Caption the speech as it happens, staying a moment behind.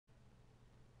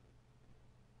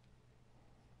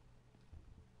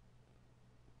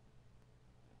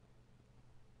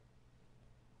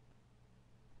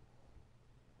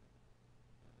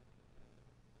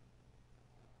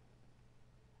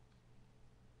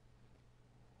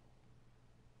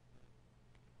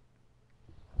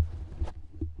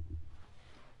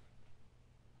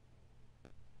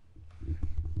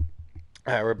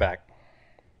All right, we're back.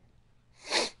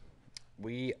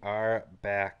 We are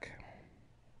back.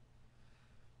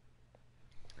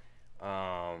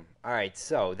 All right,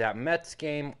 so that Mets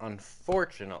game,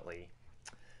 unfortunately,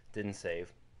 didn't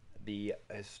save. The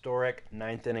historic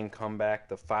ninth inning comeback,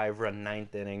 the 5-run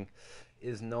ninth inning,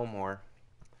 is no more.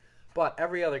 But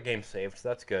every other game saved, so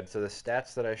that's good. So the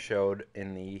stats that I showed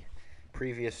in the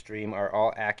previous stream are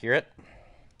all accurate.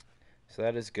 So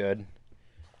that is good.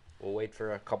 We'll wait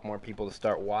for a couple more people to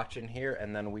start watching here,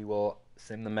 and then we will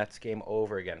sim the Mets game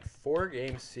over again.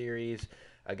 4-game series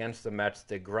against the Mets.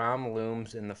 DeGrom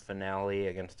looms in the finale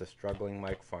against a struggling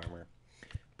Mike Farmer.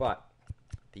 But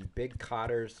the Big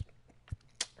Cotters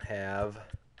have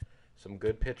some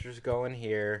good pitchers going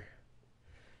here.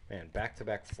 Man,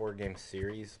 back-to-back 4-game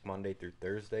series, Monday through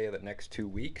Thursday of the next 2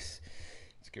 weeks.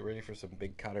 Let's get ready for some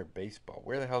Big Cotter baseball.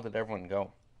 Where the hell did everyone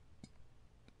go?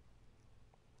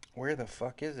 Where the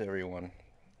fuck is everyone?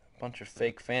 A bunch of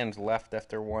fake fans left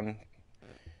after one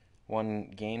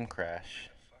game crash.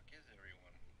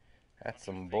 That's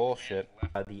some bullshit.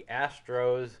 The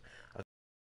Astros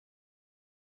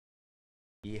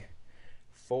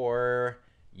for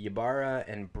Ybarra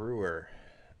and Brewer.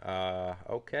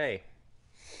 Okay.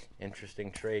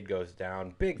 Interesting trade goes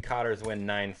down. Big Cotters win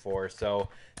 9-4, so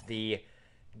the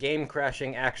game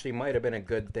crashing actually might have been a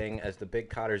good thing as the Big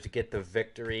Cotters get the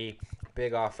victory.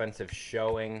 Big offensive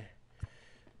showing.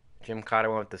 Jim Cotter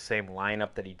went with the same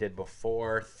lineup that he did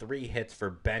before. 3 hits for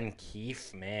Ben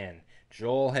Keefe. Man,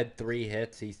 Joel had 3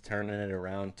 hits. He's turning it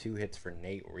around. 2 hits for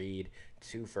Nate Reed.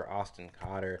 2 for Austin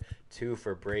Cotter. 2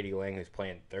 for Brady Lang, who's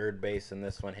playing third base in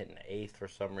this one, hitting 8th for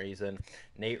some reason.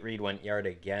 Nate Reed went yard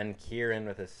again. Kieran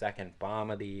with his second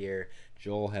bomb of the year.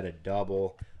 Joel had a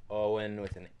double. Owen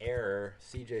with an error.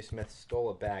 CJ Smith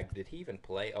stole a bag. Did he even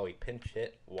play? Oh, he pinch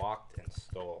hit, walked, and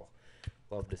stole.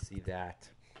 Love to see that.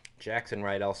 Jackson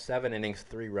Rydell, 7 innings,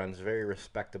 3 runs, very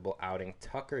respectable outing.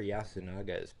 Tucker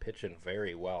Yasunaga is pitching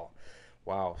very well.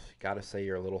 Wow, gotta say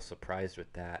you're a little surprised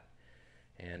with that.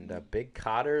 And Big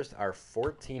Cotters are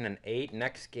 14-8.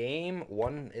 Next game,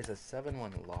 one is a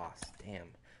 7-1 loss. Damn,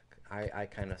 I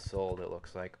kind of sold. It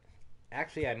looks like.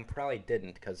 Actually, I probably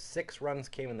didn't because 6 runs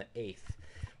came in the 8th.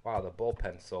 Wow, the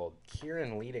bullpen sold.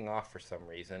 Kieran leading off for some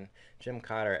reason. Jim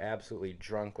Cotter absolutely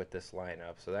drunk with this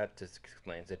lineup, so that just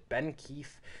explains it. Ben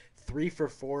Keefe, 3 for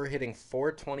 4, hitting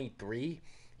 423.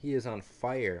 He is on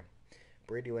fire.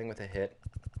 Brady Lang with a hit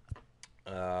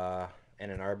and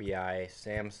an RBI.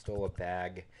 Sam stole a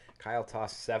bag. Kyle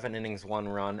tossed 7 innings, 1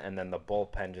 run, and then the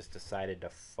bullpen just decided to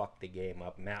fuck the game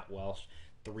up. Matt Welsh,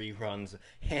 3 runs.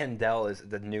 Handel is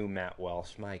the new Matt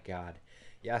Welsh. My God.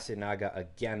 Yasunaga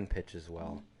again pitches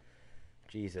well.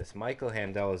 Jesus, Michael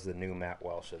Handel is the new Matt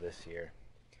Welsh of this year.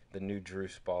 The new Drew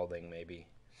Spalding, maybe.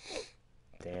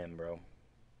 Damn, bro.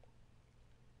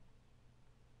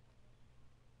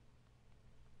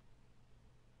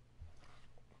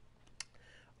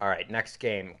 All right, next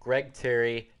game. Greg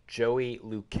Terry, Joey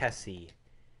Lucchesi.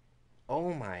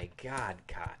 Oh my God,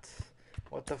 Cots.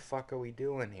 What the fuck are we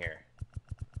doing here?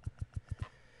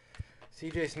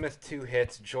 CJ Smith, 2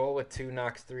 hits. Joel with 2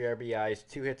 knocks, 3 RBIs.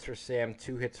 2 hits for Sam,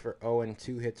 2 hits for Owen,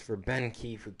 2 hits for Ben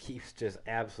Keefe, who keeps just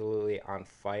absolutely on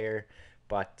fire.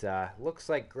 But looks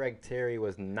like Greg Terry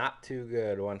was not too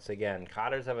good once again.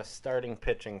 Cotters have a starting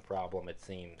pitching problem, it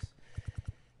seems.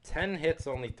 10 hits,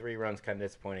 only 3 runs, kind of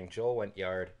disappointing. Joel went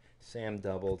yard. Sam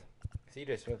doubled.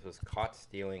 CJ Smith was caught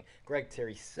stealing. Greg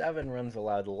Terry, 7 runs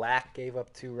allowed. Lack gave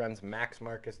up 2 runs. Max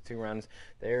Marcus, 2 runs.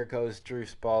 There goes Drew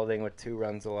Spalding with 2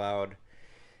 runs allowed.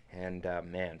 And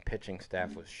man, pitching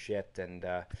staff was shit. And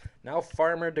now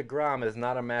Farmer DeGrom is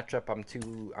not a matchup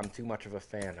I'm too much of a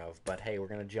fan of. But hey, we're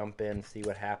gonna jump in, see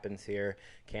what happens here.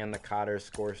 Can the Cotters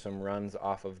score some runs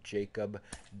off of Jacob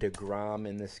DeGrom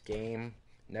in this game?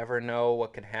 Never know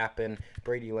what can happen.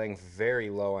 Brady Lang very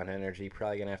low on energy.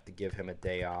 Probably gonna have to give him a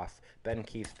day off. Ben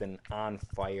Keefe's been on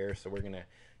fire, so we're gonna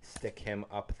stick him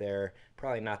up there.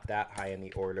 Probably not that high in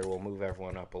the order. We'll move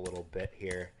everyone up a little bit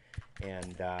here,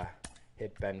 and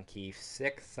hit Ben Keefe.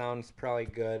 6th sounds probably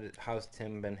good. How's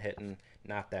Tim been hitting?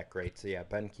 Not that great. So yeah,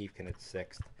 Ben Keefe can hit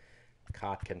 6th.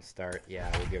 Cott can start. Yeah,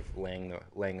 we'll give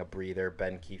Lang a breather.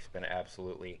 Ben Keefe's been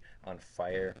absolutely on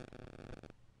fire.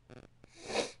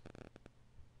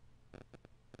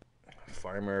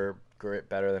 Farmer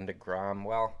better than DeGrom.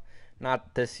 Well,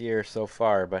 not this year so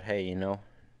far, but hey,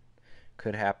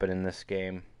 could happen in this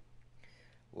game.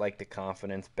 Like the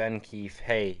confidence. Ben Keefe,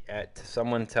 hey,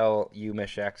 someone tell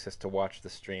Umish Access to watch the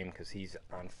stream because he's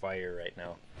on fire right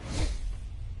now.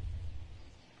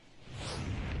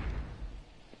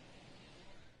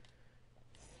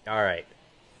 All right.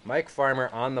 Mike Farmer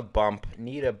on the bump.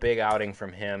 Need a big outing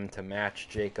from him to match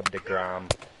Jacob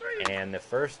deGrom. And the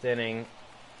first inning,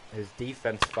 his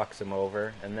defense fucks him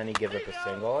over, and then he gives up a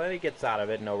single, and he gets out of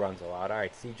it. No runs allowed. All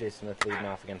right, C.J. Smith leading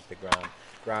off against deGrom.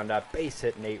 Ground out, base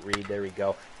hit Nate Reed. There we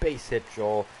go. Base hit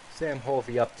Joel. Sam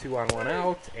Hovey up 2 on 1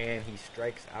 out, and he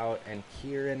strikes out, and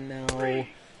Kieran now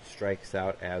strikes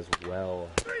out as well.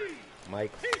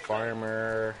 Mike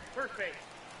Farmer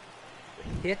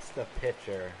hits the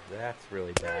pitcher. That's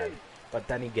really bad. But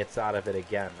then he gets out of it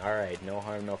again. All right, no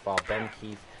harm, no foul. Ben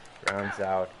Keefe grounds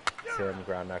out. Tim,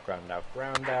 ground out, ground out,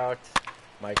 ground out.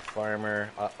 Mike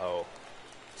Farmer,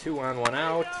 2 on 1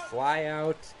 out, fly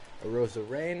out.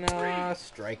 Rosarena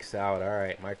strikes out. All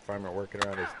right, Mike Farmer working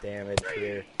around his damage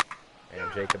here.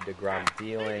 And Jacob deGrom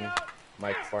dealing.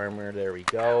 Mike Farmer, there we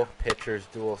go. Pitchers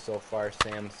duel so far.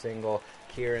 Sam single,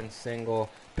 Kieran single,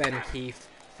 Ben Keefe,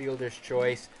 fielder's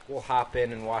choice. We'll hop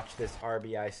in and watch this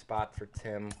RBI spot for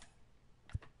Tim.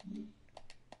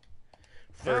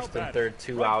 First and third,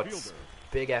 2 outs.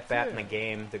 Big at-bat in the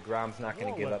game. deGrom's not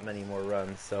going to give up many more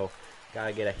runs, so got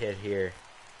to get a hit here.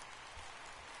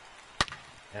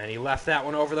 And he left that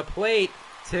one over the plate.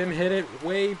 Tim hit it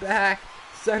way back.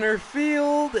 Center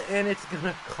field, and it's going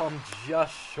to come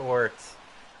just short.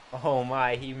 Oh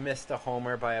my, he missed a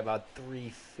homer by about 3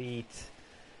 feet.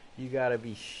 You got to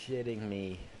be shitting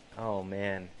me. Oh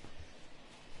man.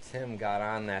 Tim got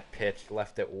on that pitch,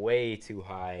 left it way too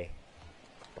high.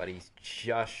 But he's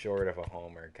just short of a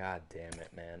homer. God damn it,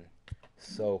 man.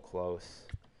 So close.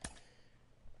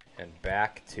 And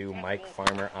back to Mike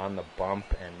Farmer on the bump,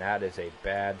 and that is a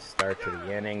bad start to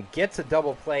the inning. Gets a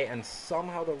double play, and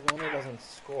somehow the runner doesn't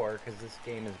score because this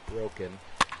game is broken.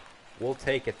 We'll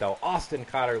take it, though. Austin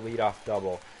Cotter leadoff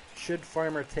double. Should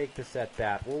Farmer take this at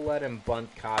bat, we'll let him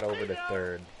bunt Cott over to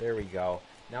third. There we go.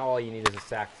 Now all you need is a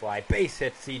sac fly. Base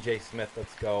hit, C.J. Smith.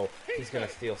 Let's go. He's going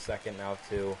to steal second now,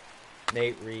 too.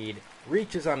 Nate Reed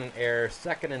reaches on an error,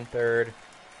 second and third.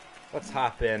 Let's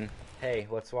hop in. Hey,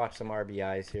 let's watch some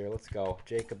RBIs here. Let's go.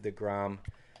 Jacob deGrom,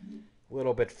 a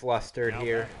little bit flustered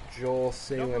here. Joel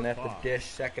sailing at the dish,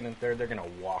 second and third. They're going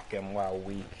to walk him. Wow,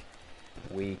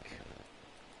 weak.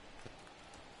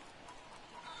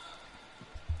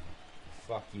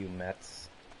 Fuck you, Mets.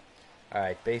 All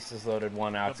right, bases loaded,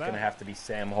 1 out. It's going to have to be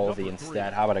Sam Hovey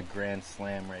instead. How about a grand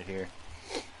slam right here?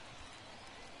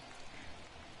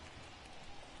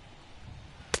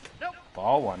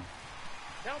 Ball 1.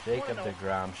 Jacob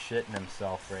deGrom shitting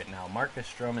himself right now. Marcus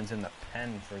Stroman's in the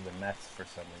pen for the Mets for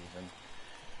some reason.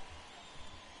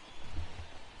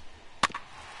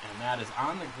 And that is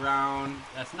on the ground.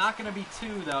 That's not going to be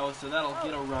 2, though, so that'll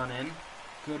get a run in.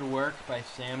 Good work by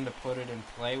Sam to put it in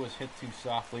play. Was hit too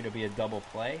softly to be a double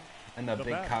play. And the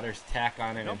Big Cotters tack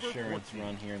on an insurance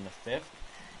run here in the 5th.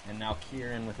 And now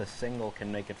Kieran with a single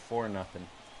can make it 4-0.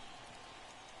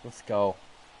 Let's go.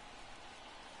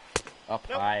 Up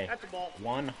high.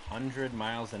 100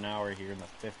 miles an hour here in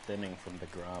the 5th inning from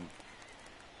deGrom.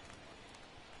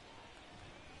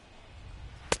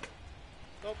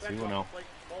 2-0.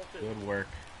 Good work.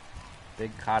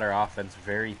 Big Cotter offense,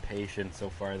 very patient so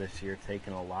far this year,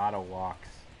 taking a lot of walks.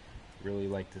 Really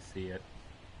like to see it.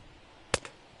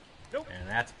 And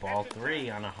that's ball 3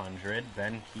 on 100.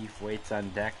 Ben Keefe waits on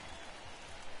deck.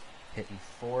 Hitting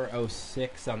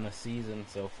 .406 on the season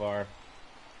so far.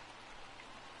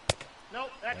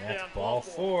 And that's ball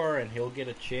 4, and he'll get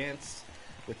a chance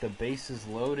with the bases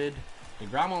loaded.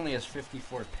 deGrom only has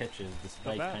 54 pitches,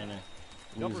 despite kind of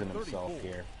losing himself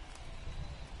here.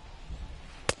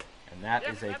 And that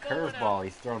is a curveball.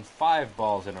 He's thrown 5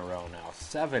 balls in a row now.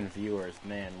 7 viewers.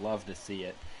 Man, love to see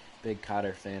it. Big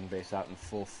Cotter fan base out in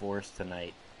full force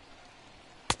tonight.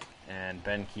 And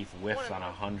Ben Keefe whiffs on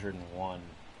 101.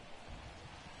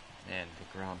 Man,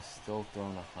 deGrom's still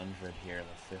throwing 100 here in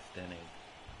the 5th inning.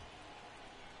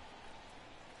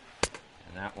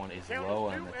 And that one is low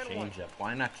on the changeup.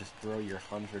 Why not just throw your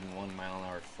 101 mile an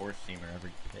hour 4-seamer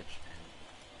every pitch?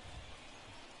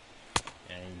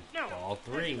 And ball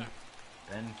 3.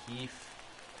 Ben Keefe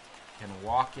can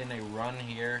walk in a run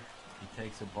here. He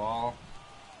takes a ball.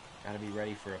 Got to be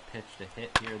ready for a pitch to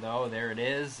hit here, though. There it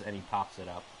is, and he pops it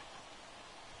up.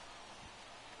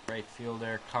 Right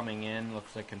fielder coming in.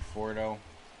 Looks like Conforto.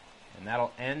 And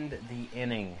that'll end the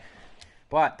inning.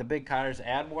 But the Big Cotters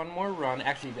add 1 more run.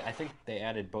 Actually, I think they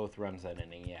added both runs that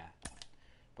inning, yeah.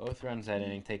 Both runs that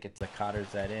inning. Take it to the Cotters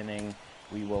that inning.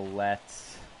 We will let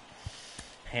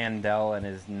Handel and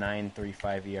his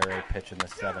 9.35 ERA pitch in the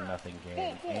 7-0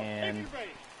 game. And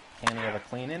can he have a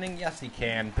clean inning? Yes, he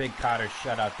can. Big Cotter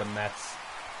shut out the Mets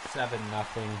 7-0.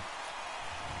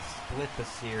 Split the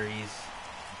series.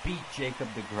 Beat Jacob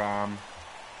deGrom.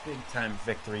 Big time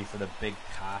victory for the Big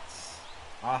Cots.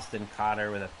 Austin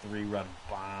Cotter with a 3-run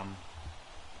bomb.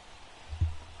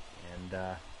 And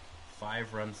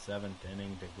 5-run 7th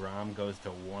inning. DeGrom goes to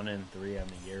 1-3 on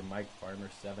the year. Mike Farmer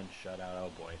 7 shutout. Oh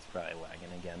boy, it's probably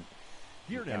lagging again.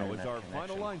 Here now is our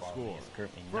final line score.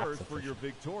 First for your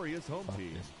victorious home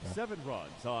team. 7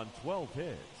 runs on 12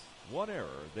 hits. 1 error.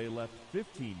 They left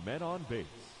 15 men on base.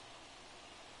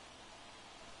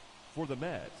 For the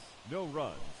Mets, no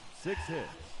runs, 6 hits.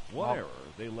 1 error.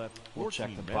 They left 14 we'll check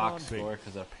the men box on score base.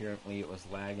 because apparently it was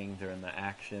lagging during the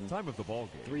action. Time of the ball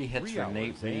game. 3 hits for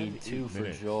Nate Reed, 2 for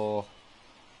minutes. Joel.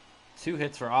 2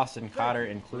 hits for Austin Cotter,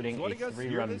 including a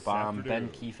 3-run bomb. Afternoon. Ben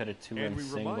Keefe had a 2-run And we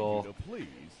remind single. you to please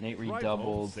Nate Reed drive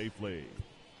doubled. home safely.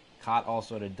 Cott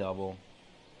also had a double.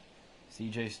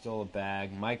 CJ stole a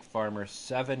bag. Mike Farmer,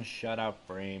 7 shutout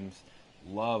frames.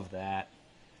 Love that.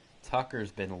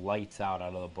 Tucker's been lights out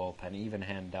of the bullpen. Even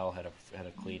Handel had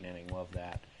a clean inning. Love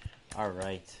that. All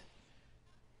right.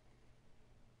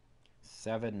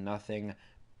 7-0.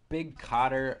 Big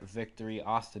Cotter victory.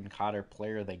 Austin Cotter,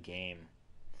 player of the game.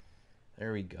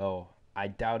 There we go. I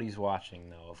doubt he's watching,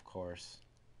 though, of course.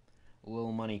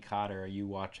 Lil Money Cotter, are you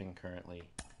watching currently?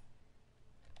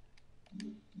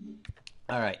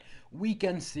 All right.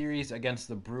 Weekend series against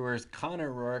the Brewers.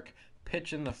 Connor Rourke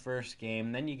pitching the first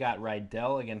game. Then you got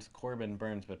Rydell against Corbin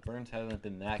Burns, but Burns hasn't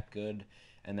been that good.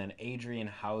 And then Adrian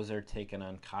Hauser taking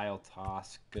on Kyle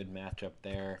Toss. Good matchup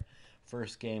there.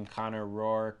 First game, Connor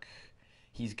Rourke.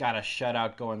 He's got a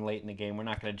shutout going late in the game. We're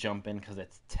not going to jump in because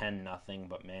it's 10-0,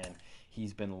 but man,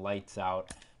 he's been lights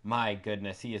out. My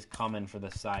goodness, he is coming for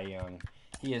the Cy Young.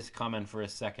 He is coming for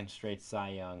his 2nd straight Cy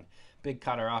Young. Big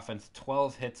Cotter offense,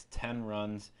 12 hits, 10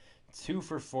 runs, 2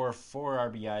 for 4,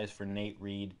 4 RBIs for Nate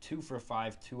Reed, 2 for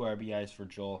 5, 2 RBIs for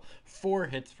Joel, 4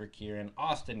 hits for Kieran.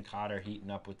 Austin Cotter heating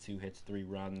up with 2 hits, 3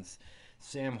 runs.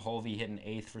 Sam Holvey hitting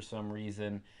 8th for some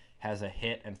reason, has a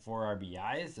hit and 4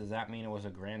 RBIs. Does that mean it was a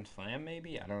grand slam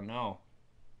maybe? I don't know.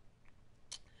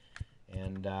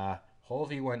 And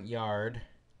Holvey went yard.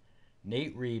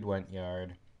 Nate Reed went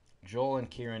yard. Joel and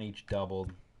Kieran each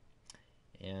doubled.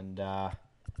 And,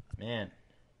 man,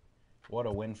 what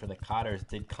a win for the Cotters.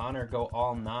 Did Connor go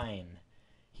all 9?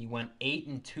 He went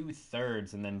 8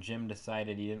 2/3, and then Jim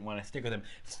decided he didn't want to stick with him.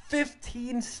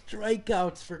 15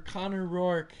 strikeouts for Connor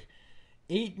Rourke.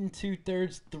 8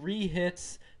 2/3, 3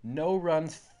 hits, no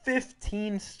runs,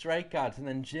 15 strikeouts. And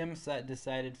then Jim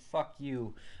decided, fuck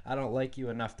you. I don't like you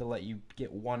enough to let you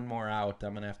get 1 more out.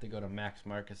 I'm going to have to go to Max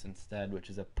Marcus instead, which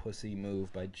is a pussy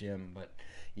move by Jim. But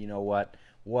you know what?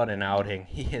 What an outing.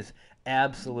 He is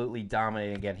absolutely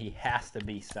dominating again. He has to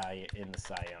be in the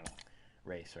Cy Young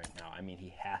race right now. I mean,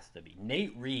 he has to be.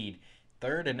 Nate Reed,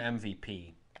 3rd in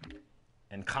MVP.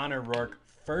 And Connor Rourke,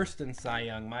 1st in Cy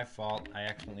Young. My fault. I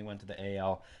accidentally went to the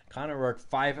AL. Connor Rourke,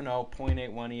 5-0,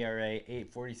 .81 ERA,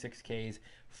 846 Ks.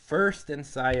 1st in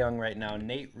Cy Young right now.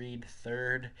 Nate Reed,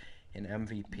 3rd in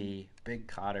MVP. Big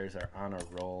Cotters are on a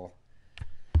roll.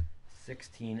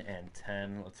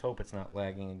 16-10. Let's hope it's not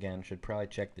lagging again. Should probably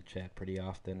check the chat pretty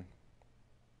often.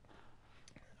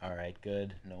 All right,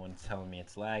 good. No one's telling me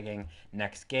it's lagging.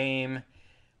 Next game.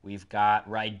 We've got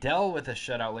Rydell with a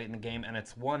shutout late in the game, and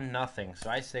it's 1-0. So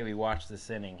I say we watch this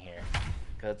inning here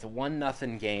because it's a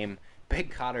 1-0 game.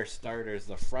 Big Cotter starters,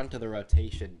 the front of the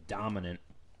rotation, dominant.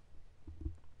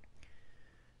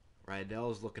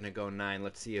 Rydell's looking to go 9.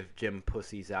 Let's see if Jim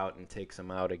pussies out and takes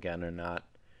him out again or not.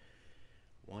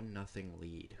 1-0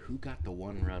 lead. Who got the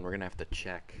 1 run? We're going to have to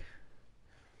check.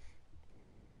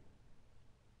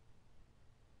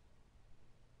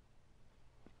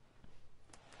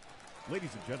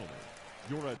 Ladies and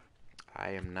gentlemen, I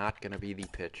am not going to be the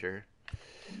pitcher,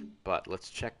 but let's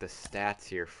check the stats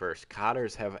here first.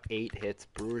 Cotters have 8 hits.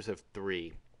 Brewers have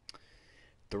 3.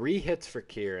 3 hits for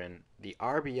Kieran. The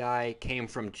RBI came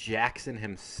from Jackson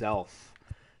himself.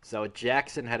 So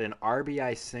Jackson had an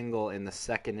RBI single in the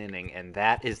 2nd inning, and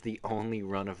that is the only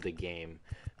run of the game.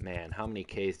 Man, how many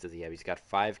Ks does he have? He's got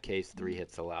 5 Ks, 3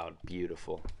 hits allowed.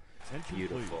 Beautiful.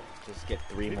 Beautiful. Just get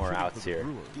 3 more outs here.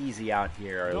 Easy out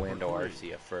here, Orlando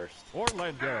Arcia first.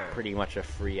 Orlando. Pretty much a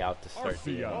free out to start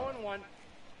the game.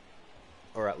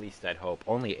 Or at least I'd hope.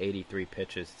 Only 83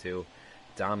 pitches, too.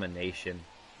 Domination.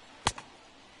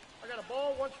 I got a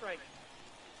ball, 1 strike.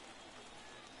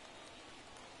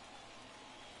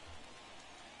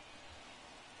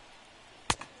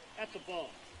 That's a ball.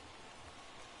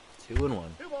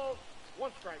 2-1. 2 balls,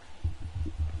 1 strike.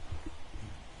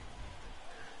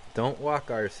 Don't walk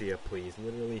Arcia, please.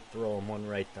 Literally throw him 1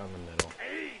 right down the middle.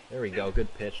 There we go.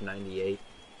 Good pitch, 98.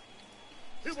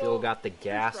 Still got the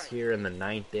gas here in the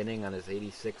 9th inning on his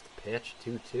 86th pitch.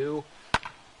 2-2.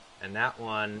 And that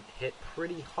one hit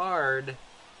pretty hard,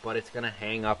 but it's going to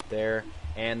hang up there.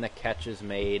 And the catch is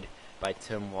made by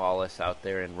Tim Wallace out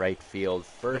there in right field.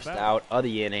 First out of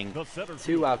the inning,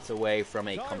 2 outs away from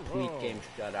a complete game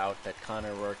shutout that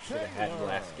Connor Rourke should have had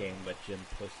last game, but Jim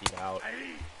pussied out.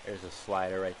 There's a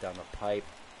slider right down the pipe.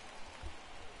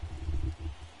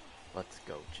 Let's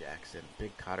go, Jackson.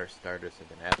 Big Cotter starters have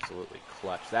been absolutely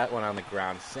clutch. That one on the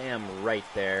ground. Sam right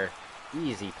there.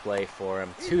 Easy play for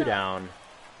him. 2 down.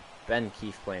 Ben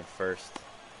Keefe playing first.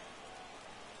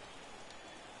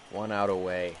 1 out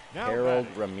away. Now Harold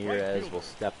batting, Ramirez right will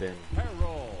step in.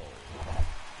 Harold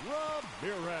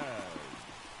Ramirez.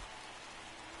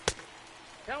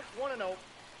 Count 1-0.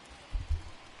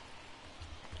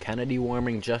 Kennedy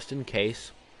warming just in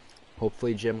case.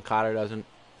 Hopefully Jim Cotter doesn't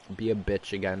be a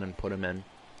bitch again and put him in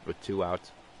with 2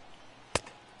 outs.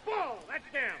 Ball,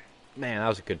 that's down. Man, that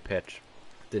was a good pitch.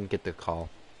 Didn't get the call.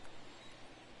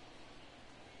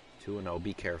 2-0,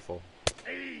 be careful.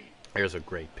 There's a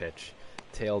great pitch.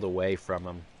 Tailed away from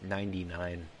him,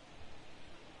 99.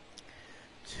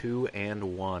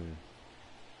 2-1.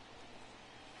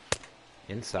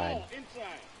 Inside. Ball, inside.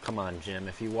 Come on, Jim.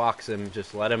 If he walks him,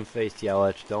 just let him face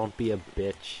Yelich. Don't be a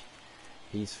bitch.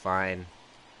 He's fine.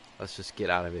 Let's just get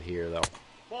out of it here, though.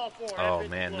 Ball 4. Oh,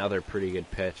 man, another pretty good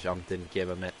pitch. Didn't give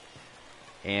him it.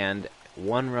 And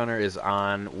 1 runner is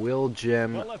on. Will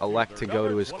Jim elect to go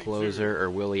to his closer, or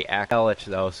will he act Yelich,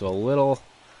 though? So a little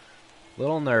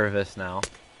nervous now.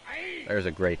 There's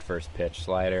a great first pitch.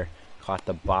 Slider. Caught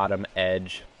the bottom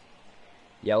edge.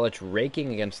 Yelich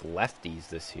raking against lefties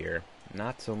this year.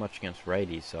 Not so much against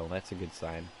righties, so that's a good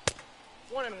sign.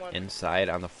 1-1. Inside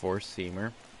on the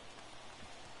 4-seamer.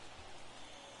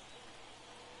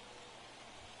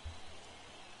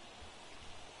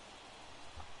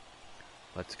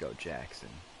 Let's go, Jackson.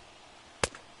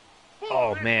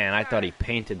 Oh, man, I thought he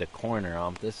painted the corner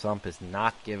ump. This ump is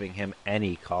not giving him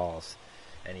any calls.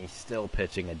 And he's still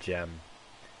pitching a gem.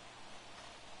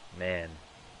 Man.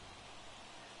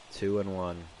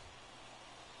 2-1.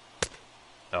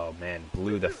 Oh, man,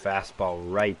 blew the fastball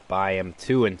right by him.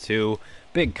 2-2.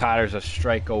 Big Cotter's a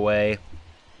strike away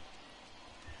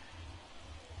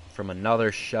from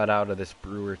another shutout of this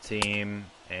Brewer team.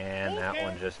 And that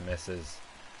one just misses.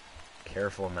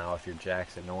 Careful now if you're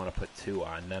Jackson. Don't want to put 2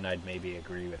 on. Then I'd maybe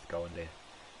agree with going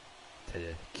to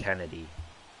Kennedy.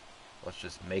 Let's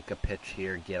just make a pitch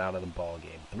here. Get out of the ball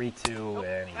game. 3-2,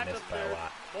 and he missed by a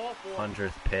lot.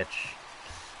 100th pitch.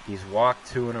 He's walked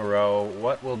 2 in a row.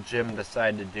 What will Jim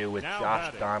decide to do with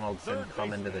Josh Donaldson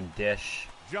coming to the dish?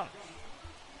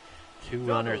 2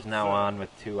 runners now on with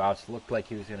 2 outs. Looked like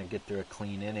he was going to get through a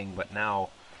clean inning, but now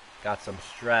got some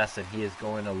stress, and he is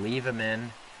going to leave him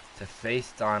in to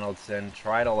face Donaldson.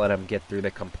 Try to let him get through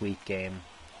the complete game.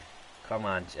 Come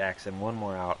on, Jackson. 1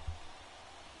 more out.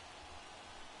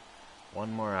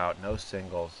 1 more out. No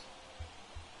singles.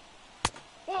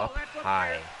 Up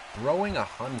high. Throwing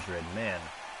 100, man.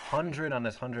 100 on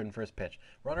his 101st pitch.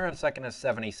 Runner on second has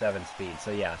 77 speed.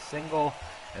 So, yeah, single,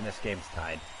 and this game's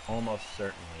tied. Almost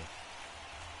certainly.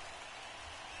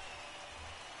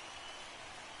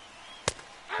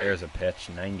 There's a pitch.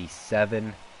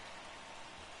 97.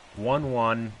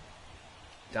 1-1.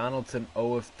 Donaldson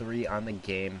 0 of 3 on the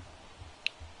game.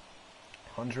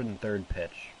 103rd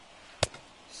pitch.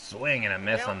 Swing and a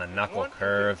miss on the knuckle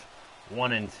curve.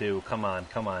 1-2. Come on,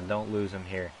 come on. Don't lose him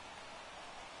here.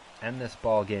 End this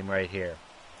ball game right here.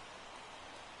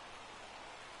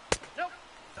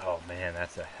 Oh, man,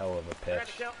 that's a hell of a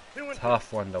pitch.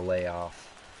 Tough one to lay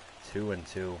off. 2-2.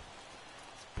 This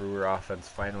Brewer offense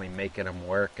finally making him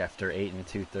work after 8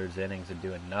 2/3 innings of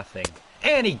doing nothing.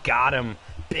 And he got him.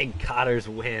 Big Cotter's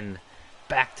win.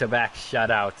 Back-to-back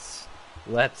shutouts.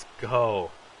 Let's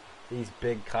go. These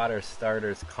Big Cotter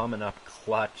starters coming up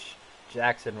clutch.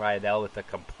 Jackson Rydell with a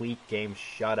complete game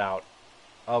shutout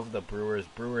of the Brewers.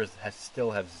 Brewers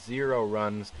still have 0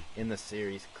 runs in the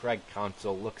series. Craig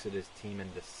Counsell looks at his team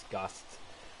in disgust.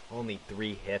 Only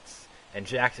 3 hits. And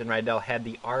Jackson Rydell had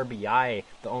the RBI,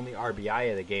 the only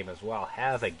RBI of the game as well.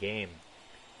 Have a game.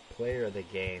 Player of the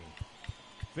game.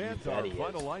 Fans, our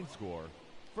final line score.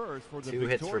 First for the 2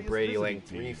 hits for Brady Lang,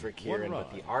 3 for Kieran,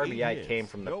 but the RBI came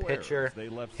from the pitcher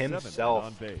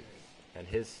himself. And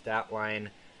his stat line: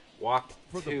 walked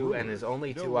 2, and his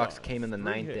only 2 walks came in the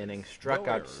 9th inning. Struck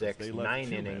out 6,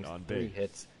 9 innings, 3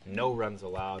 hits, no runs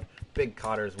allowed. Big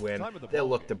Cotters win. They'll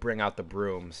look to bring out the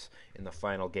brooms in the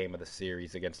final game of the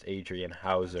series against Adrian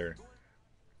Hauser.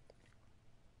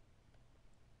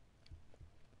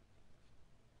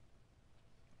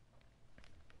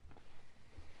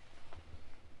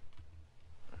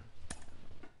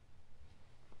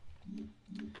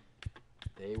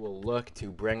 They will look to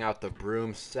bring out the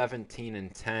broom.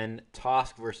 17-10.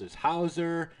 Tosk versus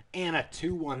Hauser, and a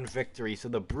 2-1 victory. So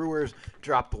the Brewers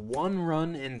dropped 1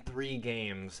 run in 3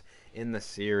 games in the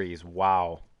series.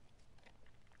 Wow.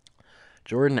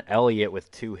 Jordan Elliott with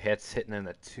 2 hits, hitting in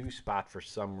the 2 spot for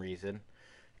some reason.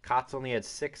 Kotz only had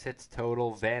 6 hits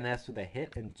total. Van Ness with a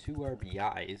hit and 2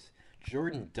 RBIs.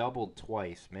 Jordan doubled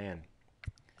twice, man.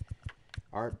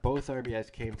 Both RBIs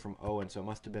came from Owen, so it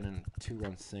must have been a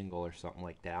 2-run single or something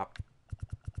like that.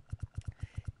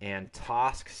 And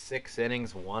Tosk, 6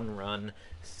 innings, 1 run,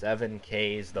 7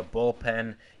 Ks. The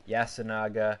bullpen,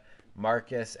 Yasunaga,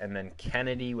 Marcus, and then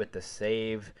Kennedy with the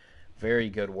save. Very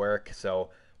good work.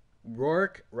 So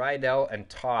Rourke, Rydell, and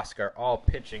Tosk are all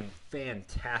pitching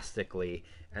fantastically.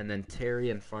 And then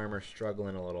Terry and Farmer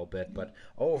struggling a little bit. But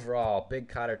overall, Big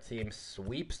Cotter team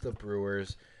sweeps the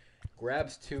Brewers.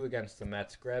 Grabs 2 against the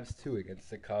Mets, grabs 2 against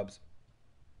the Cubs.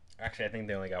 Actually, I think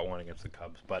they only got 1 against the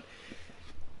Cubs. But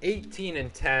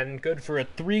 18-10, good for a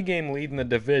 3-game lead in the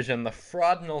division. The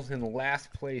Fraudinals in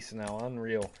last place now,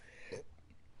 unreal.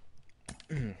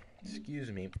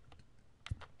 Excuse me.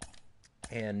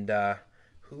 And how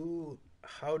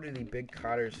do the Big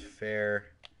Cotters fare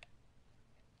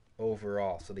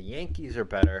overall? So the Yankees are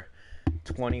better,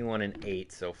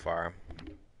 21-8 so far.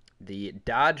 The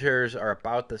Dodgers are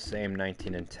about the same,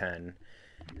 19-10.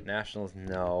 Nationals,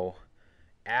 no.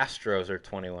 Astros are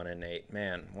 21-8.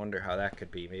 Man, wonder how that could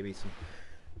be. Maybe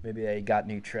they got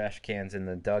new trash cans in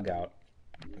the dugout.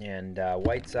 And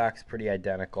White Sox pretty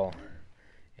identical.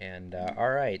 And all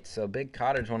right, so Big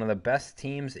Cotter's one of the best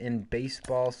teams in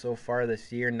baseball so far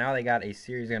this year. Now they got a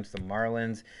series against the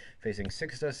Marlins, facing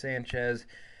Sixto Sanchez,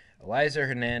 Eliza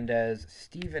Hernandez,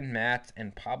 Steven Matz,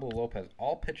 and Pablo Lopez,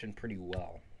 all pitching pretty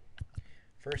well.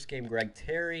 First game, Greg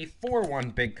Terry,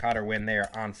 4-1 Big Cotter win. They are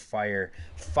on fire.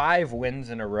 5 wins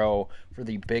in a row for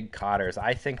the Big Cotters.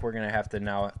 I think we're going to have to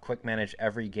now quick manage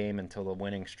every game until the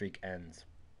winning streak ends.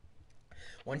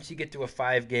 Once you get to a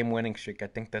 5-game winning streak, I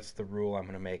think that's the rule I'm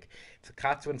going to make. If the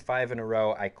Cots win 5 in a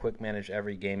row, I quick manage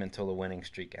every game until the winning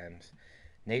streak ends.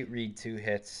 Nate Reed, 2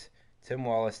 hits. Tim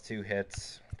Wallace, 2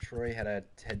 hits. Troy had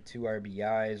 2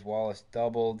 RBIs. Wallace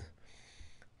doubled.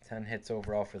 10 hits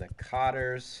overall for the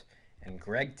Cotters. And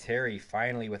Greg Terry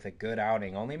finally with a good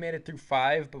outing. Only made it through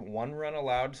 5, but 1 run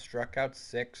allowed, struck out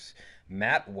 6.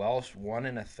 Matt Welsh, 1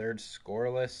 1/3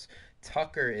 scoreless.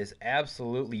 Tucker is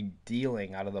absolutely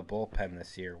dealing out of the bullpen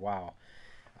this year. Wow.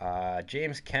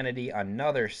 James Kennedy,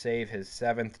 another save, his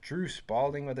 7th. Drew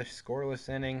Spalding with a scoreless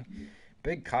inning.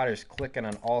 Big Cotter's clicking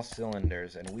on all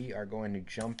cylinders, and we are going to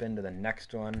jump into the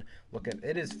next one. Look at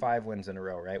it is 5 wins in a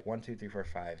row, right? 1, 2, 3, 4,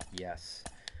 5. Yes.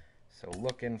 So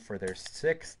looking for their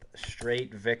 6th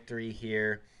straight victory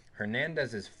here.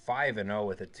 Hernandez is 5-0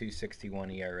 with a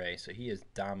 2.61 ERA, so he is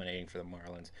dominating for the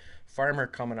Marlins. Farmer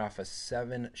coming off a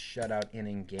 7 shutout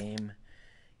inning game.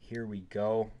 Here we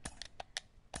go.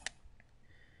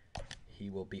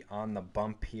 He will be on the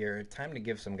bump here. Time to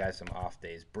give some guys some off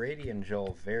days. Brady and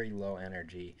Joel, very low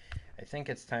energy. I think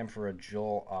it's time for a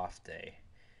Joel off day.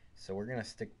 So we're going to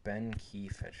stick Ben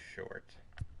Keefe at short.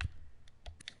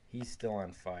 He's still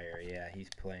on fire. Yeah, he's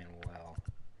playing well.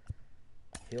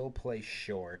 He'll play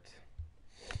short.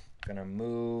 Gonna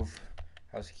move.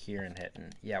 How's Kieran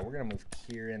hitting? Yeah, we're gonna move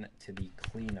Kieran to the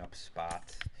cleanup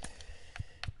spot.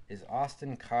 Is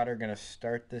Austin Cotter gonna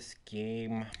start this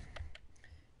game?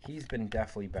 He's been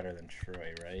definitely better than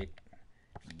Troy, right?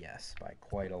 Yes, by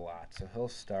quite a lot. So he'll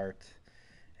start.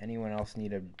 Anyone else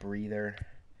need a breather?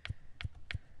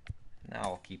 Now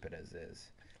I'll keep it as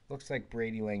is. Looks like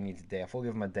Brady Lang needs a day off. We'll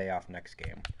give him a day off next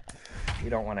game. We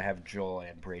don't want to have Joel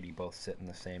and Brady both sit in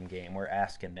the same game. We're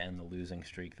asking to end the losing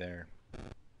streak there.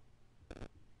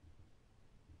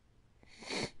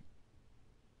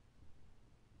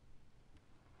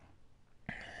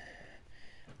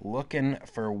 Looking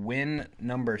for win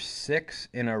number 6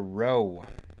 in a row.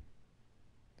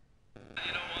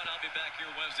 You know what? I'll be back here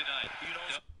Wednesday night. You know.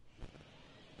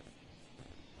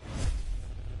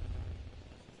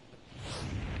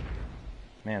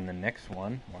 Man, the next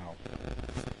one. Wow.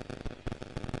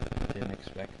 Didn't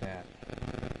expect that.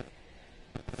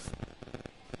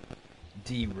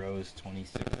 D Rose,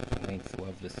 26 points.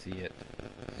 Love to see it.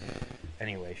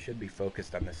 Anyway, should be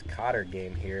focused on this Cotter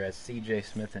game here as CJ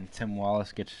Smith and Tim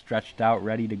Wallace get stretched out,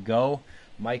 ready to go.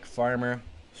 Mike Farmer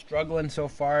struggling so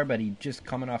far, but he just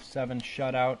coming off 7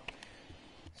 shutout.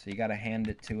 So you got to hand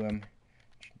it to him.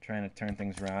 Trying to turn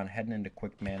things around, heading into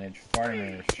quick manage.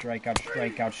 Farmer, strikeout,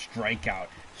 strikeout, strikeout.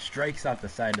 Strikes out the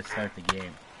side to start the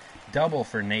game. Double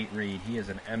for Nate Reed. He is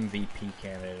an MVP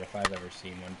candidate if I've ever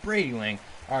seen one. Brady Lang,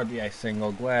 RBI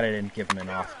single. Glad I didn't give him an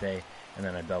off day. And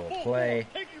then a double play.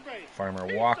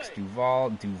 Farmer walks Duvall.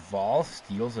 Duvall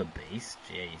steals a base.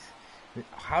 Jeez.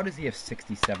 How does he have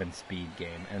 67 speed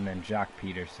game? And then Jock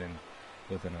Peterson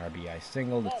with an RBI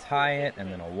single to tie it.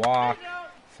 And then a walk.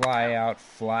 Fly out.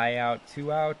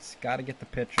 2 outs. Got to get the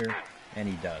pitcher. And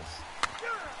he does.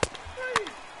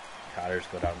 Cotters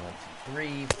go down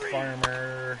 1-2-3.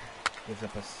 Farmer gives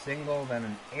up a single, then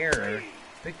an error.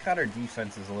 Big Cotter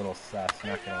defense is a little sus,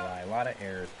 not gonna lie. A lot of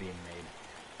errors being made.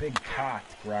 Big Cot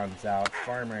grounds out.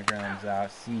 Farmer grounds out.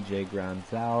 CJ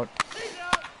grounds out.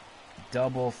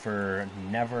 Double for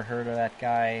never heard of that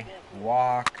guy.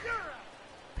 Walk.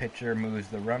 Pitcher moves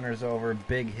the runners over.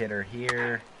 Big hitter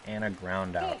here. And a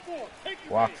ground out.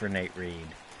 Walk for Nate Reed.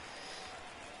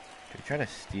 Do we try to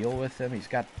steal with him? He's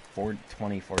got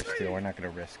 424 steal. We're not going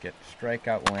to risk it.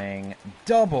 Strikeout Lang.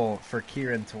 Double for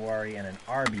Kieran Tawari and an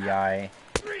RBI.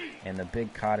 And the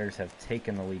Big Cotters have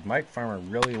taken the lead. Mike Farmer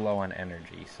really low on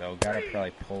energy, so got to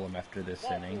probably pull him after this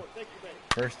inning.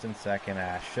 First and second.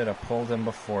 Should have pulled him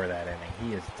before that inning.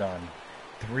 He is done.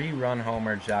 3-run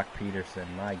homer, Jock Peterson.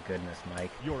 My goodness,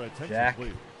 Mike. Jack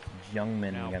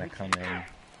Youngman going to come in.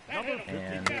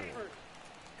 And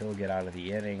he'll get out of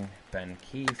the inning. Ben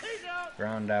Keefe,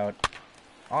 ground out.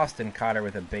 Austin Cotter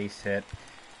with a base hit.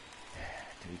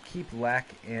 Do we keep Lack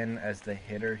in as the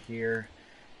hitter here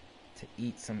to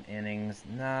eat some innings?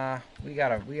 Nah, we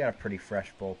got a pretty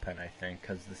fresh bullpen, I think,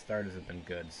 because the starters have been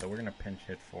good. So we're gonna pinch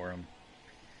hit for him.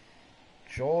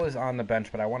 Joel is on the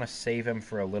bench, but I want to save him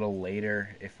for a little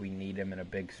later if we need him in a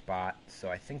big spot. So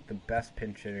I think the best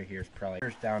pinch hitter here is probably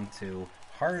down to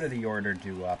heart of the order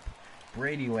due up.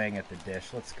 Brady Lang at the dish.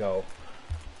 Let's go.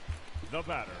 The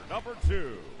batter, number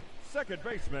 2, second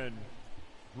baseman,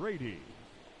 Brady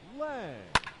Lang.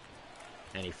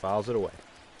 And he fouls it away.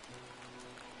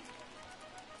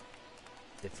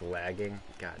 It's lagging.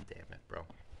 God damn it, bro.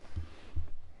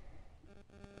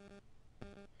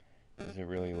 Is it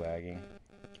really lagging?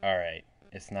 Alright.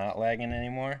 It's not lagging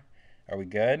anymore? Are we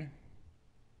good?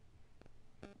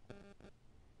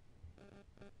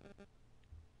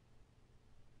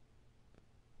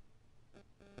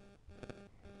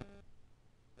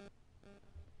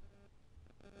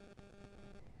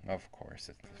 Of course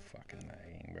it's fucking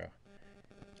lagging, bro.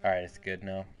 Alright, it's good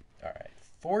now. Alright.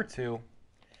 4-2.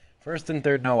 First and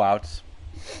third, no outs.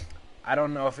 I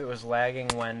don't know if it was lagging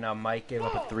when Mike gave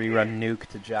up a 3-run nuke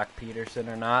to Jack Peterson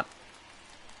or not.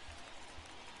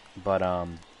 But,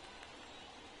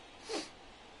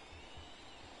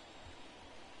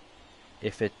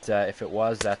 if it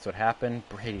was, that's what happened.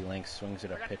 Brady Lang swings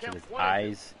at a pitch with his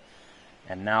eyes.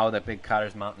 And now the Big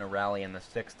Cotter's mounting a rally in the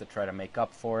 6th to try to make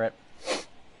up for it.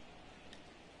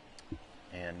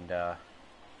 And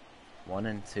 1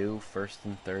 and 2, first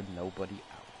and third, nobody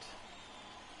out.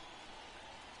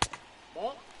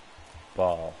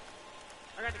 Ball.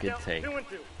 Good take. 2-2.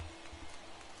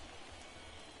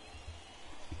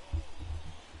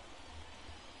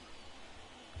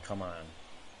 Come on.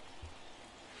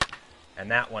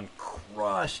 And that one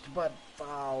crushed, but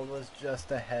foul was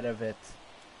just ahead of it.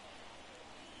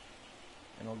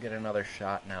 And we'll get another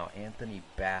shot now. Anthony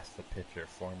Bass, the pitcher,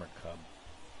 former Cub.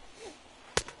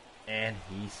 And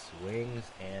he swings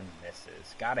and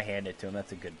misses. Gotta hand it to him.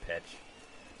 That's a good pitch.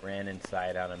 Ran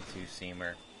inside on him,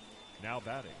 2-seamer. Now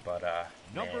batting. But,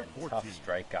 Number man, 14. tough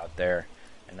strikeout there.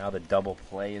 And now the double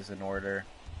play is in order.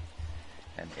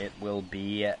 And it will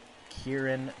be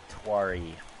Kieran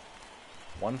Tawari.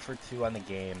 1 for 2 on the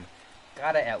game.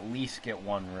 Gotta at least get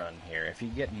 1 run here. If you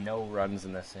get no runs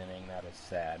in this inning, that is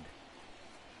sad.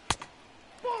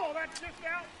 Ball, that's just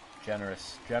out.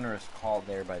 Generous call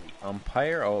there by the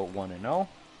umpire. 1-0.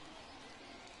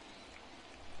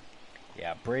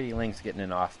 Yeah, Brady Lang's getting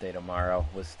an off day tomorrow.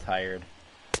 Was tired.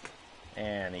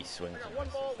 And he swings and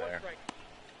misses there.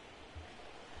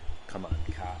 Come on,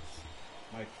 cops.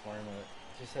 Mike Farmer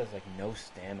just has like no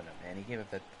stamina, man. He gave up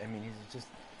that. I mean, he's just,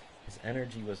 his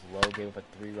energy was low. Gave up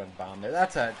a 3-run bomb there.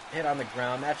 That's a hit on the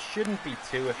ground. That shouldn't be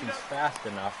 2 if he's fast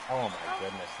enough. Oh my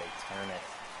goodness, they turn it.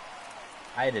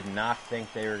 I did not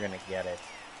think they were going to get it.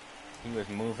 He was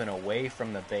moving away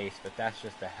from the base, but that's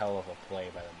just a hell of a play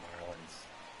by the Marlins.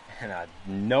 And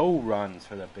no runs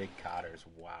for the Big Cotters.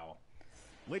 Wow.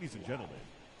 Ladies and gentlemen,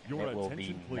 it will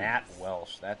be please. Matt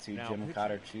Welsh. That's who Now Jim pitching.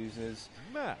 Cotter chooses.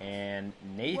 Matt And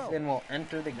Nathan will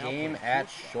enter the Now game for at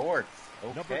shortstop. short.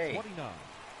 Number Okay. 29.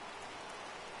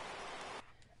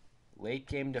 Late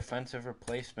game defensive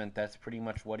replacement. That's pretty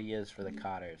much what he is for the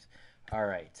Cotters. All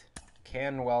right.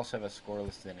 Can Welsh have a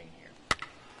scoreless inning here?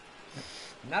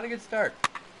 Not a good start.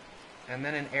 And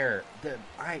then an error.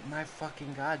 My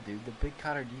fucking God, dude. The Big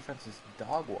Cotter defense is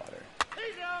dog water.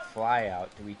 Fly out.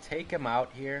 Do we take him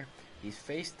out here? He's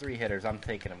faced 3 hitters. I'm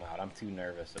taking him out. I'm too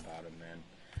nervous about him, man.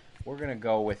 We're going to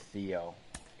go with Theo.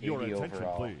 80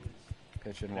 overall. Please.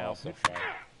 Pitching well so far.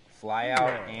 Fly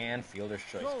out and fielder's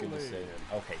choice. Good decision.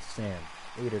 Okay, Sam.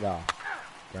 Lead it off.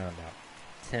 Ground out.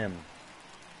 Tim.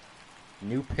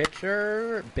 New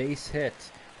pitcher. Base hit.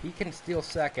 He can steal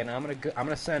second. I'm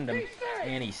gonna send him.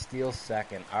 And he steals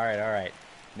second. All right.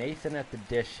 Nathan at the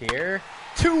dish here.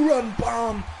 2-run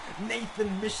bomb.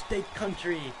 Nathan, mistake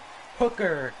country.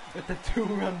 Hooker with the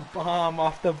 2-run bomb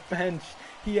off the bench.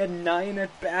 He had 9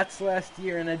 at-bats last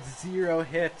year and had 0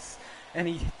 hits. And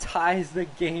he ties the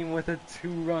game with a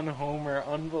 2-run homer.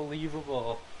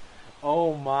 Unbelievable.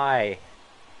 Oh, my.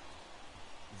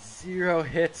 0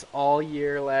 hits all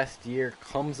year last year.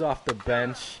 Comes off the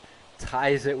bench.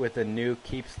 Ties it with a nuke.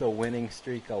 Keeps the winning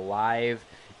streak alive.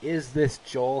 Is this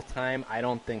Joel time? I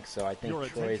don't think so. I think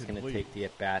Troy's going to take the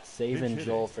at-bat. Saving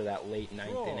Joel for that late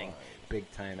 9th inning. Big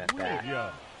time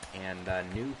at-bat. And a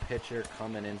new pitcher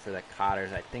coming in for the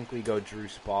Cotters. I think we go Drew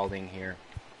Spalding here.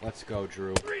 Let's go,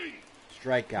 Drew.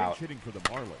 Strikeout.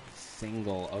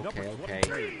 Single.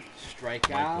 Okay.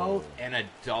 Strikeout and a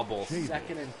double.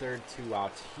 Second and third, 2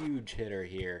 outs. Huge hitter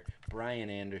here. Brian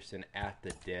Anderson at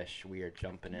the dish. We are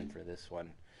jumping in for this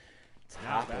one.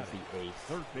 Top of the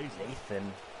 8th.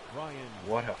 Nathan.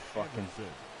 What a fucking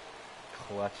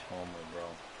clutch homer, bro.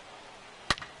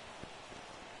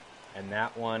 And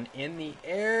that one in the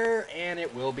air, and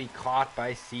it will be caught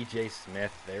by C.J.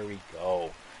 Smith. There we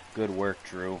go. Good work,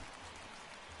 Drew.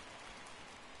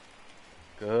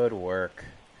 Good work.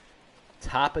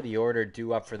 Top of the order,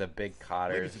 due up for the Big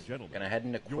Cotters. Gonna head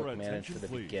into quick manage for the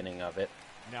beginning of it.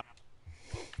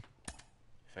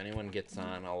 If anyone gets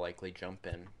on, I'll likely jump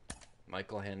in.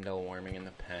 Michael Handel warming in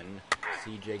the pen.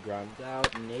 CJ grounds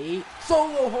out. Nate.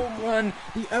 Solo home run.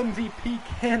 The MVP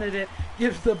candidate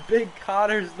gives the Big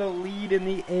Cotters the lead in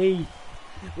the 8th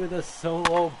with a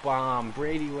solo bomb.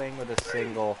 Brady Lang with a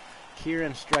single.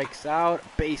 Kieran strikes out.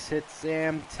 Base hit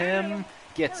Sam. Tim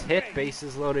gets hit.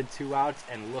 Bases loaded, 2 outs.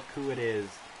 And look who it is.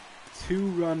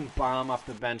 2-run bomb off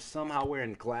the bench. Somehow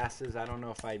wearing glasses. I don't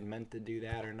know if I meant to do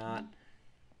that or not.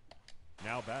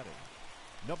 Now batting,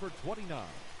 number 29.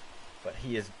 But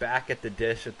he is back at the